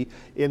beauty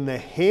in the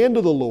hand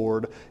of the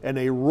Lord, and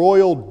a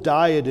royal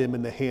diadem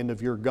in the hand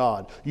of your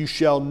God. You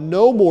shall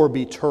no more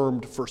be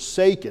termed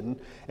forsaken,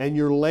 and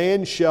your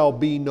land shall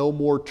be no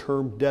more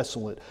termed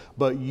desolate.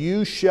 But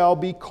you shall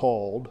be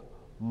called,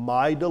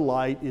 my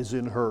delight is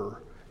in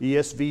her.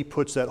 ESV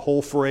puts that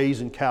whole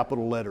phrase in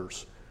capital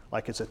letters,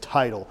 like it's a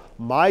title.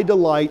 My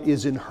delight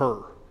is in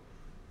her.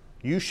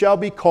 You shall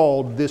be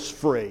called this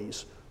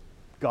phrase.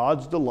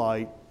 God's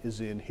delight is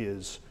in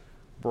His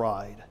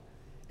bride.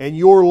 And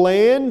your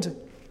land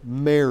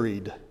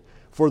married,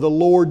 for the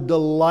Lord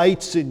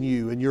delights in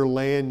you, and your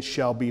land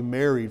shall be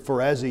married.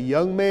 For as a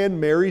young man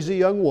marries a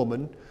young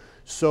woman,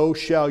 so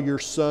shall your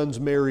sons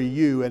marry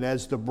you. And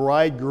as the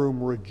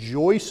bridegroom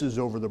rejoices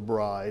over the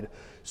bride,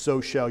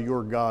 so shall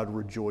your God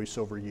rejoice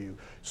over you.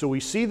 So we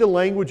see the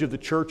language of the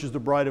church as the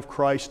bride of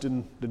Christ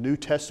in the New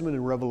Testament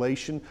and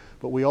Revelation,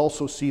 but we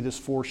also see this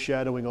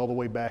foreshadowing all the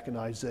way back in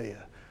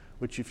Isaiah,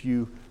 which if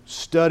you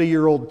study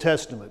your Old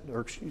Testament,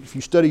 or if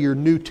you study your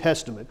New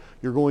Testament,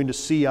 you're going to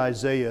see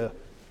Isaiah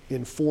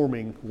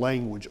informing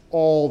language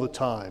all the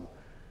time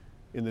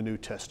in the New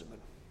Testament.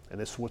 And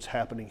this is what's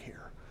happening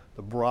here.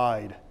 The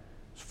bride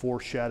is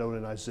foreshadowed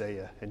in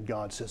Isaiah, and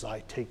God says, I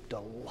take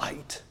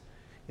delight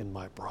in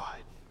my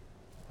bride.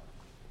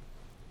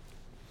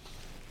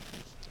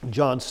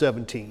 John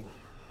 17.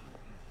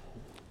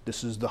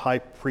 This is the high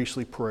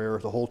priestly prayer.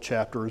 The whole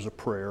chapter is a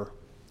prayer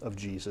of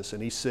Jesus.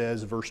 And He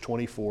says, verse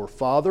 24,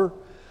 Father,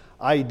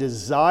 I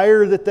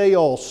desire that they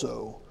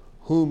also,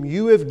 whom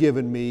you have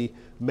given me,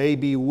 may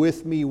be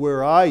with me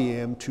where I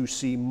am, to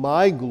see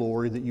my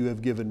glory that you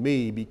have given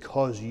me,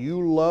 because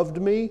you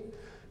loved me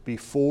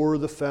before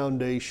the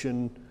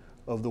foundation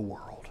of the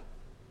world.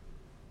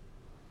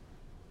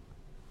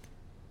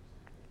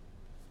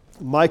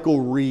 Michael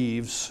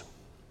Reeves,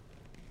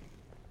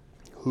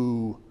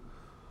 who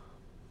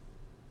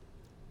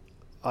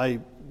I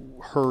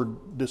heard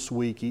this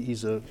week,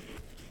 he's a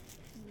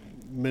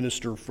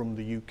minister from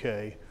the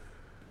UK,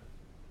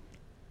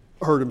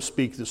 heard him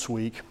speak this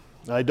week.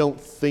 I don't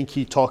think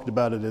he talked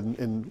about it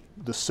in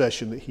the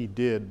session that he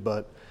did,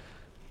 but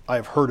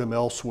I've heard him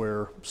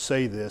elsewhere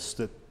say this,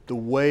 that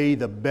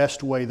the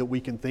best way that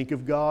we can think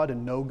of God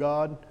and know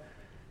God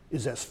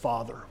is as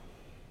Father.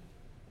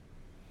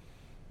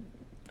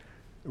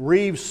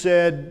 Reeves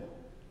said,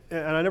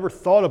 and I never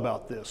thought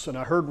about this, and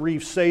I heard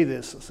Reeves say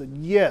this. I said,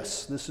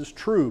 yes, this is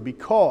true,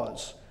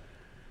 because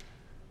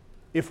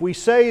if we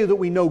say that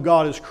we know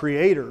God as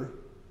Creator,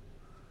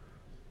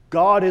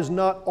 God has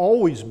not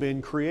always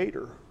been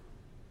Creator.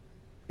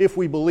 If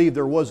we believe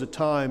there was a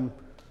time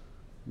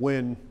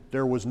when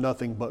there was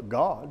nothing but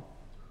God,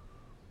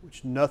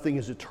 which nothing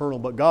is eternal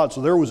but God.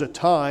 So there was a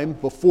time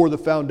before the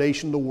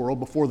foundation of the world,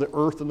 before the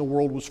earth and the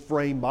world was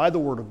framed by the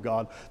Word of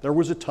God, there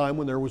was a time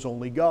when there was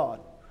only God.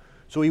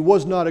 So He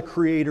was not a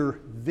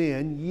creator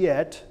then,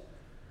 yet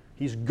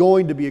He's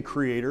going to be a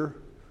creator.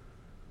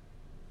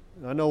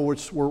 I know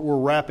we're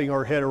wrapping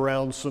our head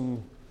around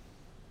some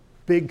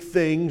big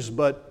things,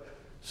 but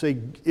say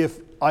if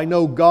I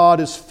know God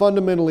is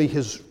fundamentally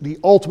the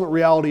ultimate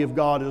reality of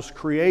God as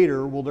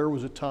Creator, well, there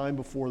was a time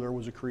before there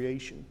was a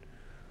creation.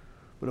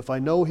 But if I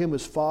know Him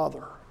as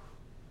Father,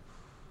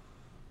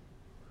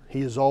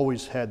 He has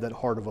always had that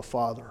heart of a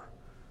father.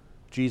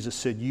 Jesus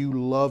said, "You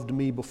loved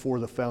me before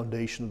the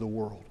foundation of the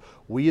world."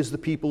 We as the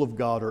people of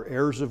God are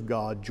heirs of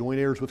God, joint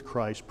heirs with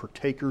Christ,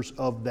 partakers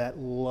of that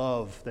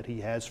love that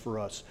He has for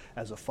us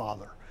as a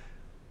father.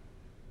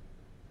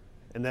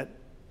 And that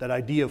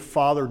idea of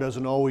father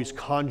doesn't always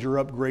conjure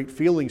up great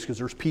feelings, because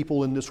there's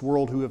people in this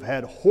world who have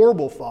had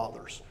horrible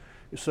fathers.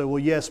 You say, well,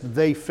 yes,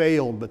 they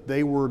failed, but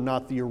they were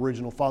not the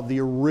original father. The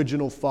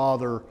original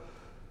father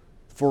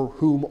for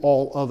whom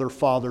all other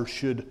fathers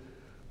should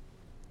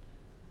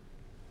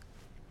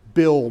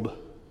build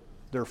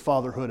their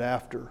fatherhood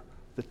after.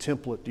 The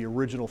template, the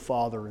original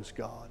Father is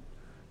God.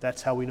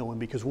 That's how we know Him,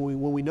 because when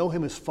we know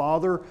Him as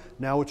Father,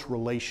 now it's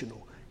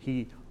relational.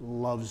 He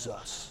loves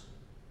us.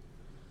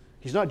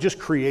 He's not just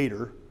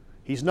Creator.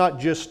 He's not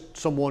just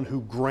someone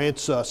who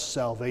grants us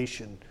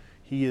salvation.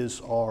 He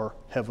is our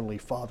Heavenly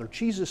Father.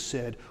 Jesus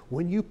said,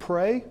 when you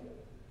pray,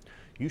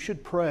 you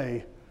should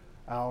pray,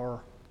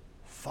 "Our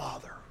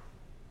Father,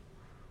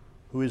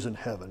 who is in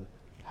heaven,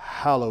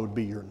 hallowed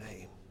be your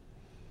name."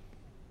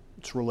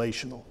 It's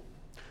relational.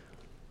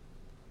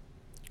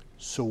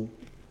 So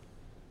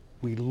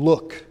we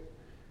look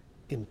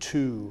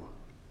into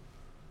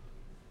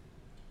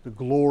the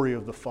glory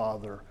of the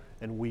Father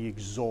and we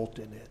exult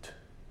in it.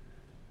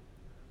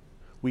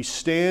 We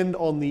stand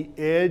on the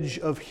edge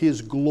of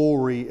His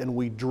glory and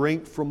we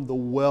drink from the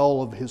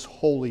well of His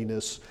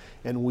holiness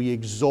and we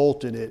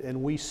exult in it.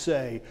 And we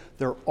say,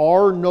 there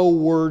are no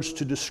words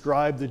to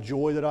describe the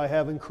joy that I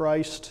have in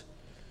Christ.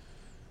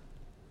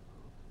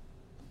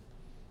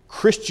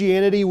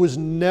 Christianity was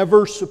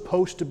never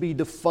supposed to be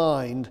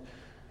defined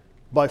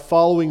by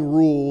following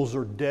rules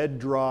or dead,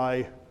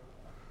 dry,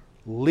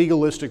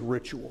 legalistic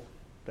ritual.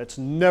 That's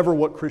never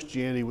what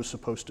Christianity was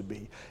supposed to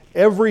be.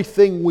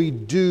 Everything we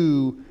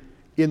do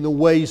in the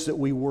ways that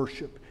we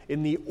worship,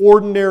 in the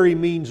ordinary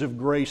means of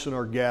grace in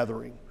our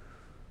gathering.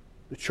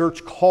 The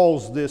church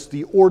calls this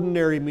the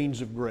ordinary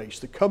means of grace,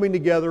 the coming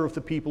together of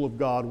the people of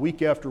God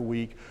week after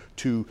week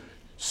to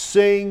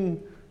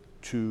sing,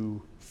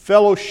 to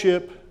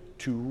fellowship,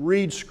 to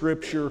read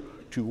Scripture,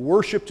 to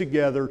worship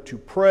together, to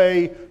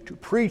pray, to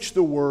preach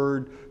the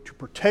Word, to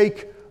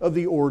partake of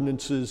the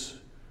ordinances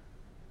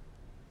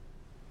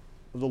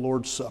of the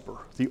Lord's Supper,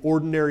 the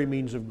ordinary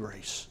means of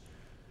grace.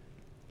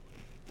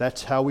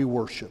 That's how we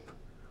worship.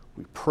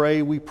 We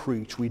pray, we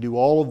preach, we do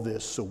all of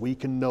this so we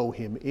can know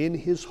Him in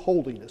His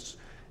holiness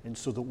and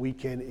so that we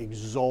can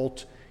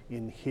exult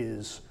in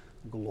His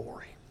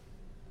glory.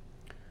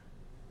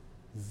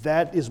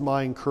 That is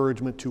my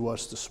encouragement to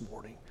us this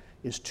morning,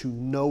 is to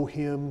know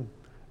Him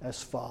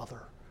as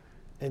Father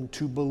and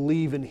to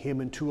believe in Him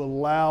and to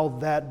allow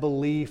that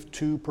belief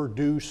to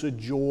produce a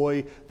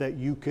joy that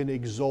you can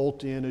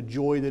exult in, a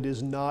joy that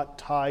is not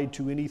tied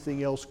to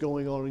anything else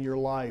going on in your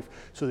life,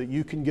 so that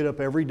you can get up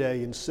every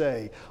day and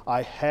say,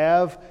 I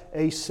have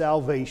a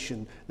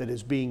salvation that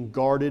is being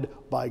guarded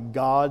by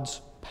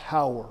God's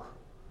power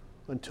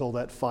until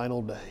that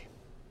final day.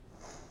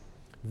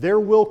 There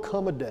will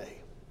come a day.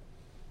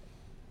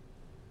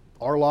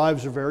 Our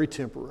lives are very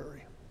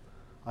temporary.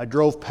 I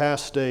drove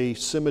past a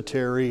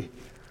cemetery.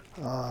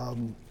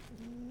 I'm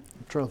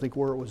trying to think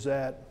where it was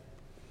at.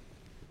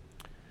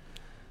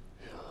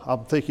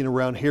 I'm thinking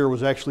around here. It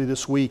was actually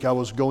this week. I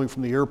was going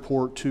from the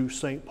airport to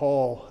St.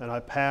 Paul, and I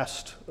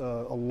passed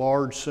a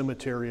large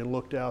cemetery and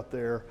looked out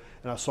there,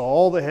 and I saw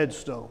all the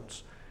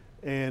headstones.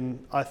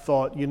 And I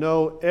thought,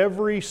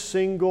 every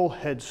single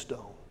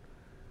headstone,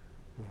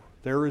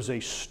 there is a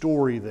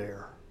story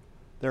there.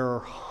 There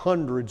are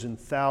hundreds and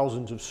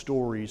thousands of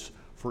stories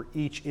for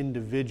each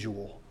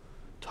individual,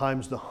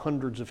 times the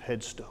hundreds of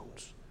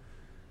headstones.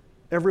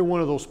 Every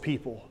one of those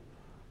people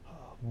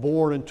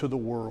born into the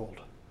world.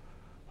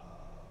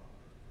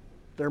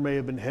 There may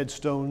have been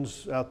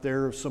headstones out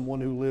there of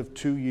someone who lived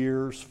 2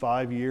 years,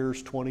 5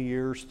 years, 20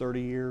 years,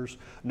 30 years.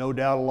 No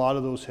doubt a lot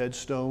of those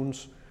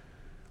headstones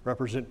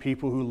represent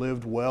people who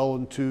lived well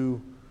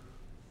into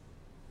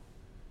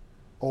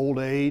old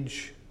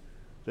age,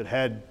 that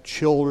had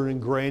children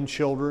and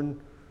grandchildren.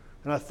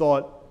 And I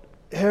thought,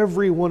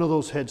 every one of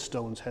those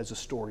headstones has a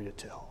story to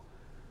tell.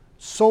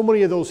 So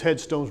many of those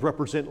headstones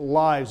represent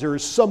lives. There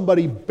is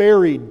somebody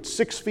buried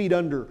 6 feet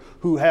under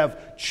who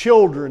have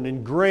children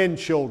and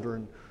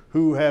grandchildren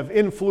who have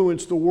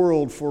influenced the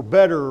world for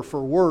better or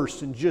for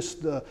worse, and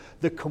just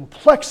the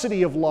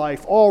complexity of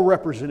life all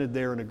represented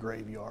there in a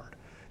graveyard.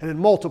 And then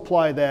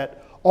multiply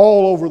that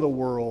all over the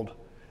world.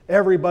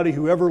 Everybody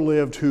who ever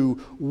lived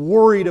who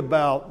worried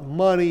about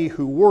money,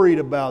 who worried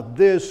about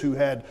this, who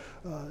had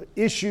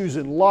issues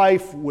in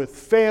life with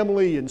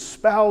family and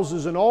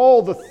spouses and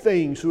all the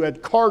things, who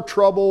had car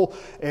trouble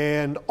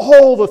and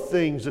all the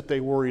things that they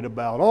worried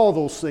about, all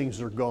those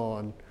things are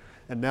gone,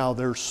 and now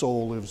their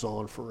soul lives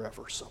on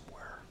forever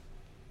somewhere.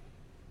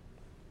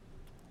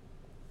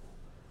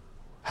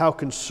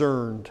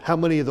 how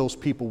many of those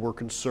people were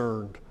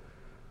concerned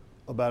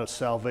about a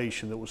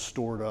salvation that was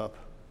stored up,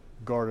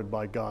 guarded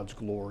by God's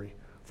glory,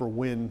 for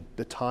when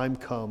the time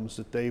comes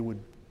that they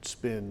would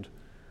spend,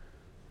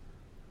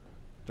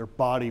 their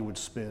body would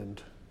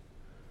spend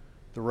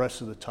the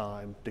rest of the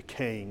time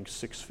decaying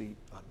 6 feet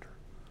under.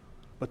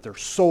 But their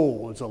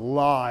soul is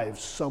alive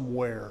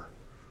somewhere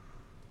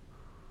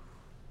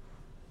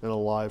and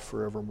alive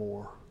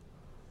forevermore.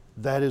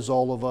 That is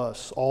all of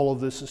us. All of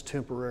this is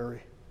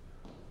temporary.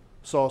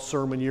 I saw a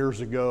sermon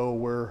years ago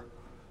where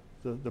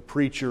the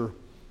preacher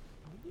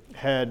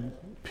had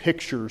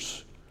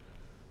pictures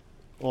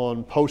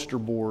on poster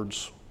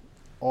boards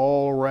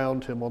all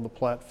around him on the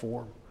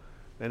platform.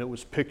 And it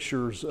was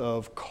pictures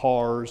of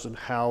cars and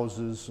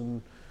houses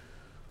and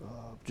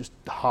just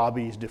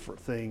hobbies, different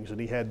things. And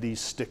he had these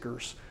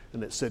stickers,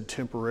 and it said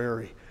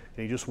temporary.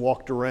 And he just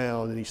walked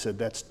around, and he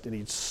said, and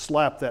he'd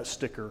slap that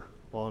sticker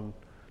on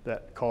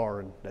that car,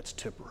 and that's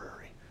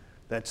temporary.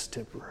 That's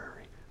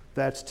temporary.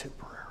 That's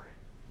temporary.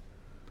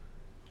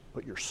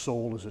 But your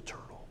soul is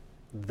eternal.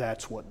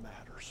 That's what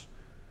matters.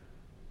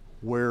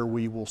 Where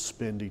we will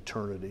spend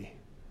eternity.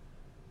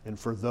 And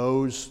for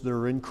those that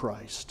are in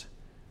Christ,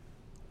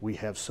 we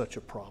have such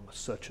a promise,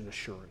 such an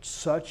assurance,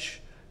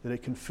 such that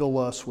it can fill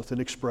us with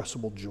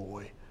inexpressible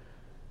joy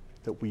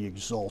that we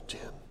exult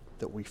in,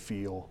 that we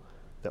feel,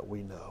 that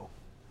we know.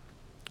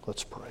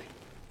 Let's pray.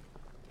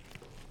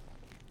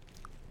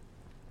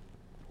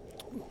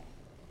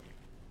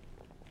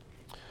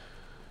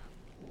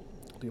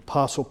 The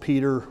Apostle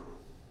Peter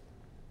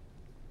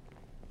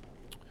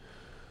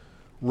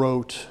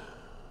wrote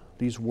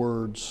these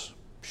words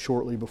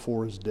shortly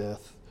before his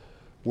death.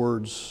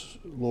 Words,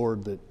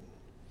 Lord, that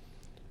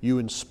you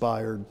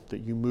inspired, that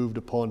you moved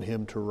upon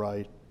him to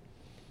write,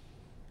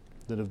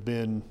 that have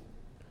been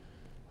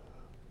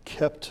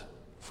kept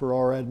for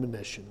our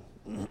admonition.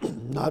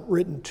 Not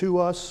written to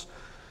us,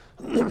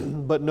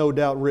 but no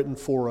doubt written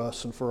for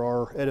us and for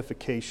our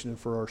edification and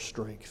for our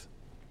strength.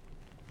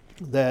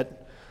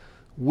 That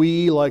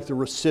we, like the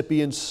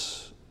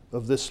recipients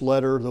of this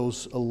letter,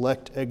 those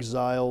elect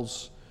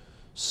exiles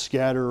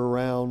scattered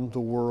around the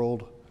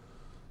world,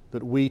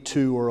 that we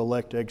too are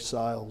elect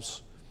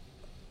exiles.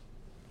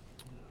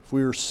 If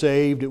we were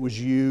saved, it was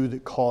you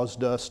that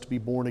caused us to be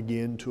born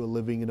again to a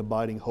living and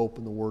abiding hope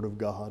in the Word of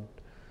God.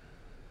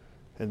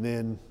 And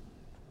then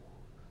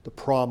the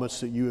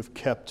promise that you have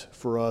kept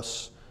for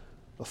us,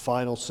 a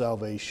final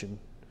salvation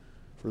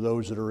for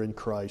those that are in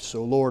Christ.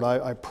 So Lord,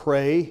 I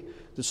pray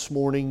this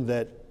morning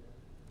that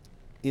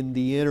in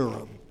the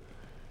interim,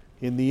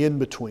 in the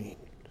in-between,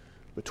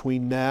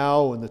 between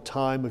now and the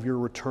time of your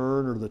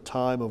return or the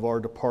time of our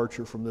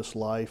departure from this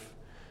life,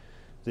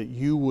 that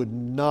you would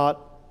not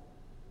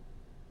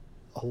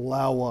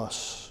allow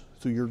us,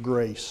 through your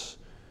grace,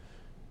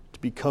 to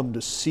become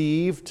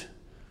deceived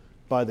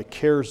by the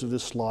cares of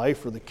this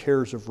life or the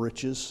cares of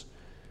riches,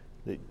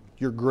 that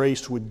your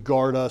grace would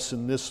guard us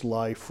in this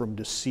life from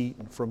deceit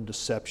and from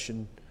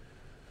deception,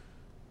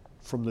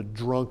 from the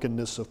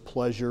drunkenness of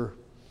pleasure,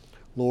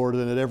 Lord,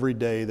 and that every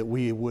day that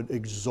we would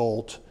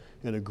exult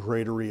in a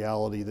greater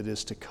reality that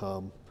is to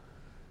come,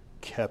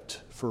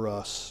 kept for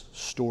us,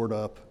 stored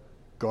up,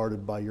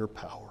 guarded by your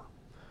power.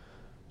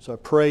 So I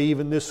pray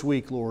even this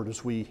week, Lord,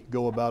 as we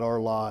go about our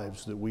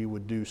lives, that we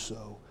would do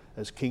so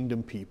as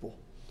kingdom people.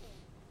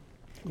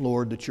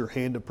 Lord, that your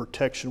hand of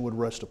protection would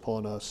rest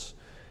upon us,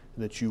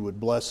 and that you would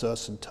bless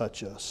us and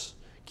touch us,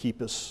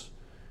 keep us.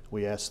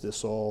 We ask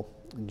this all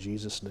in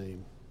Jesus'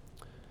 name.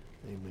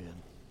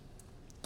 Amen.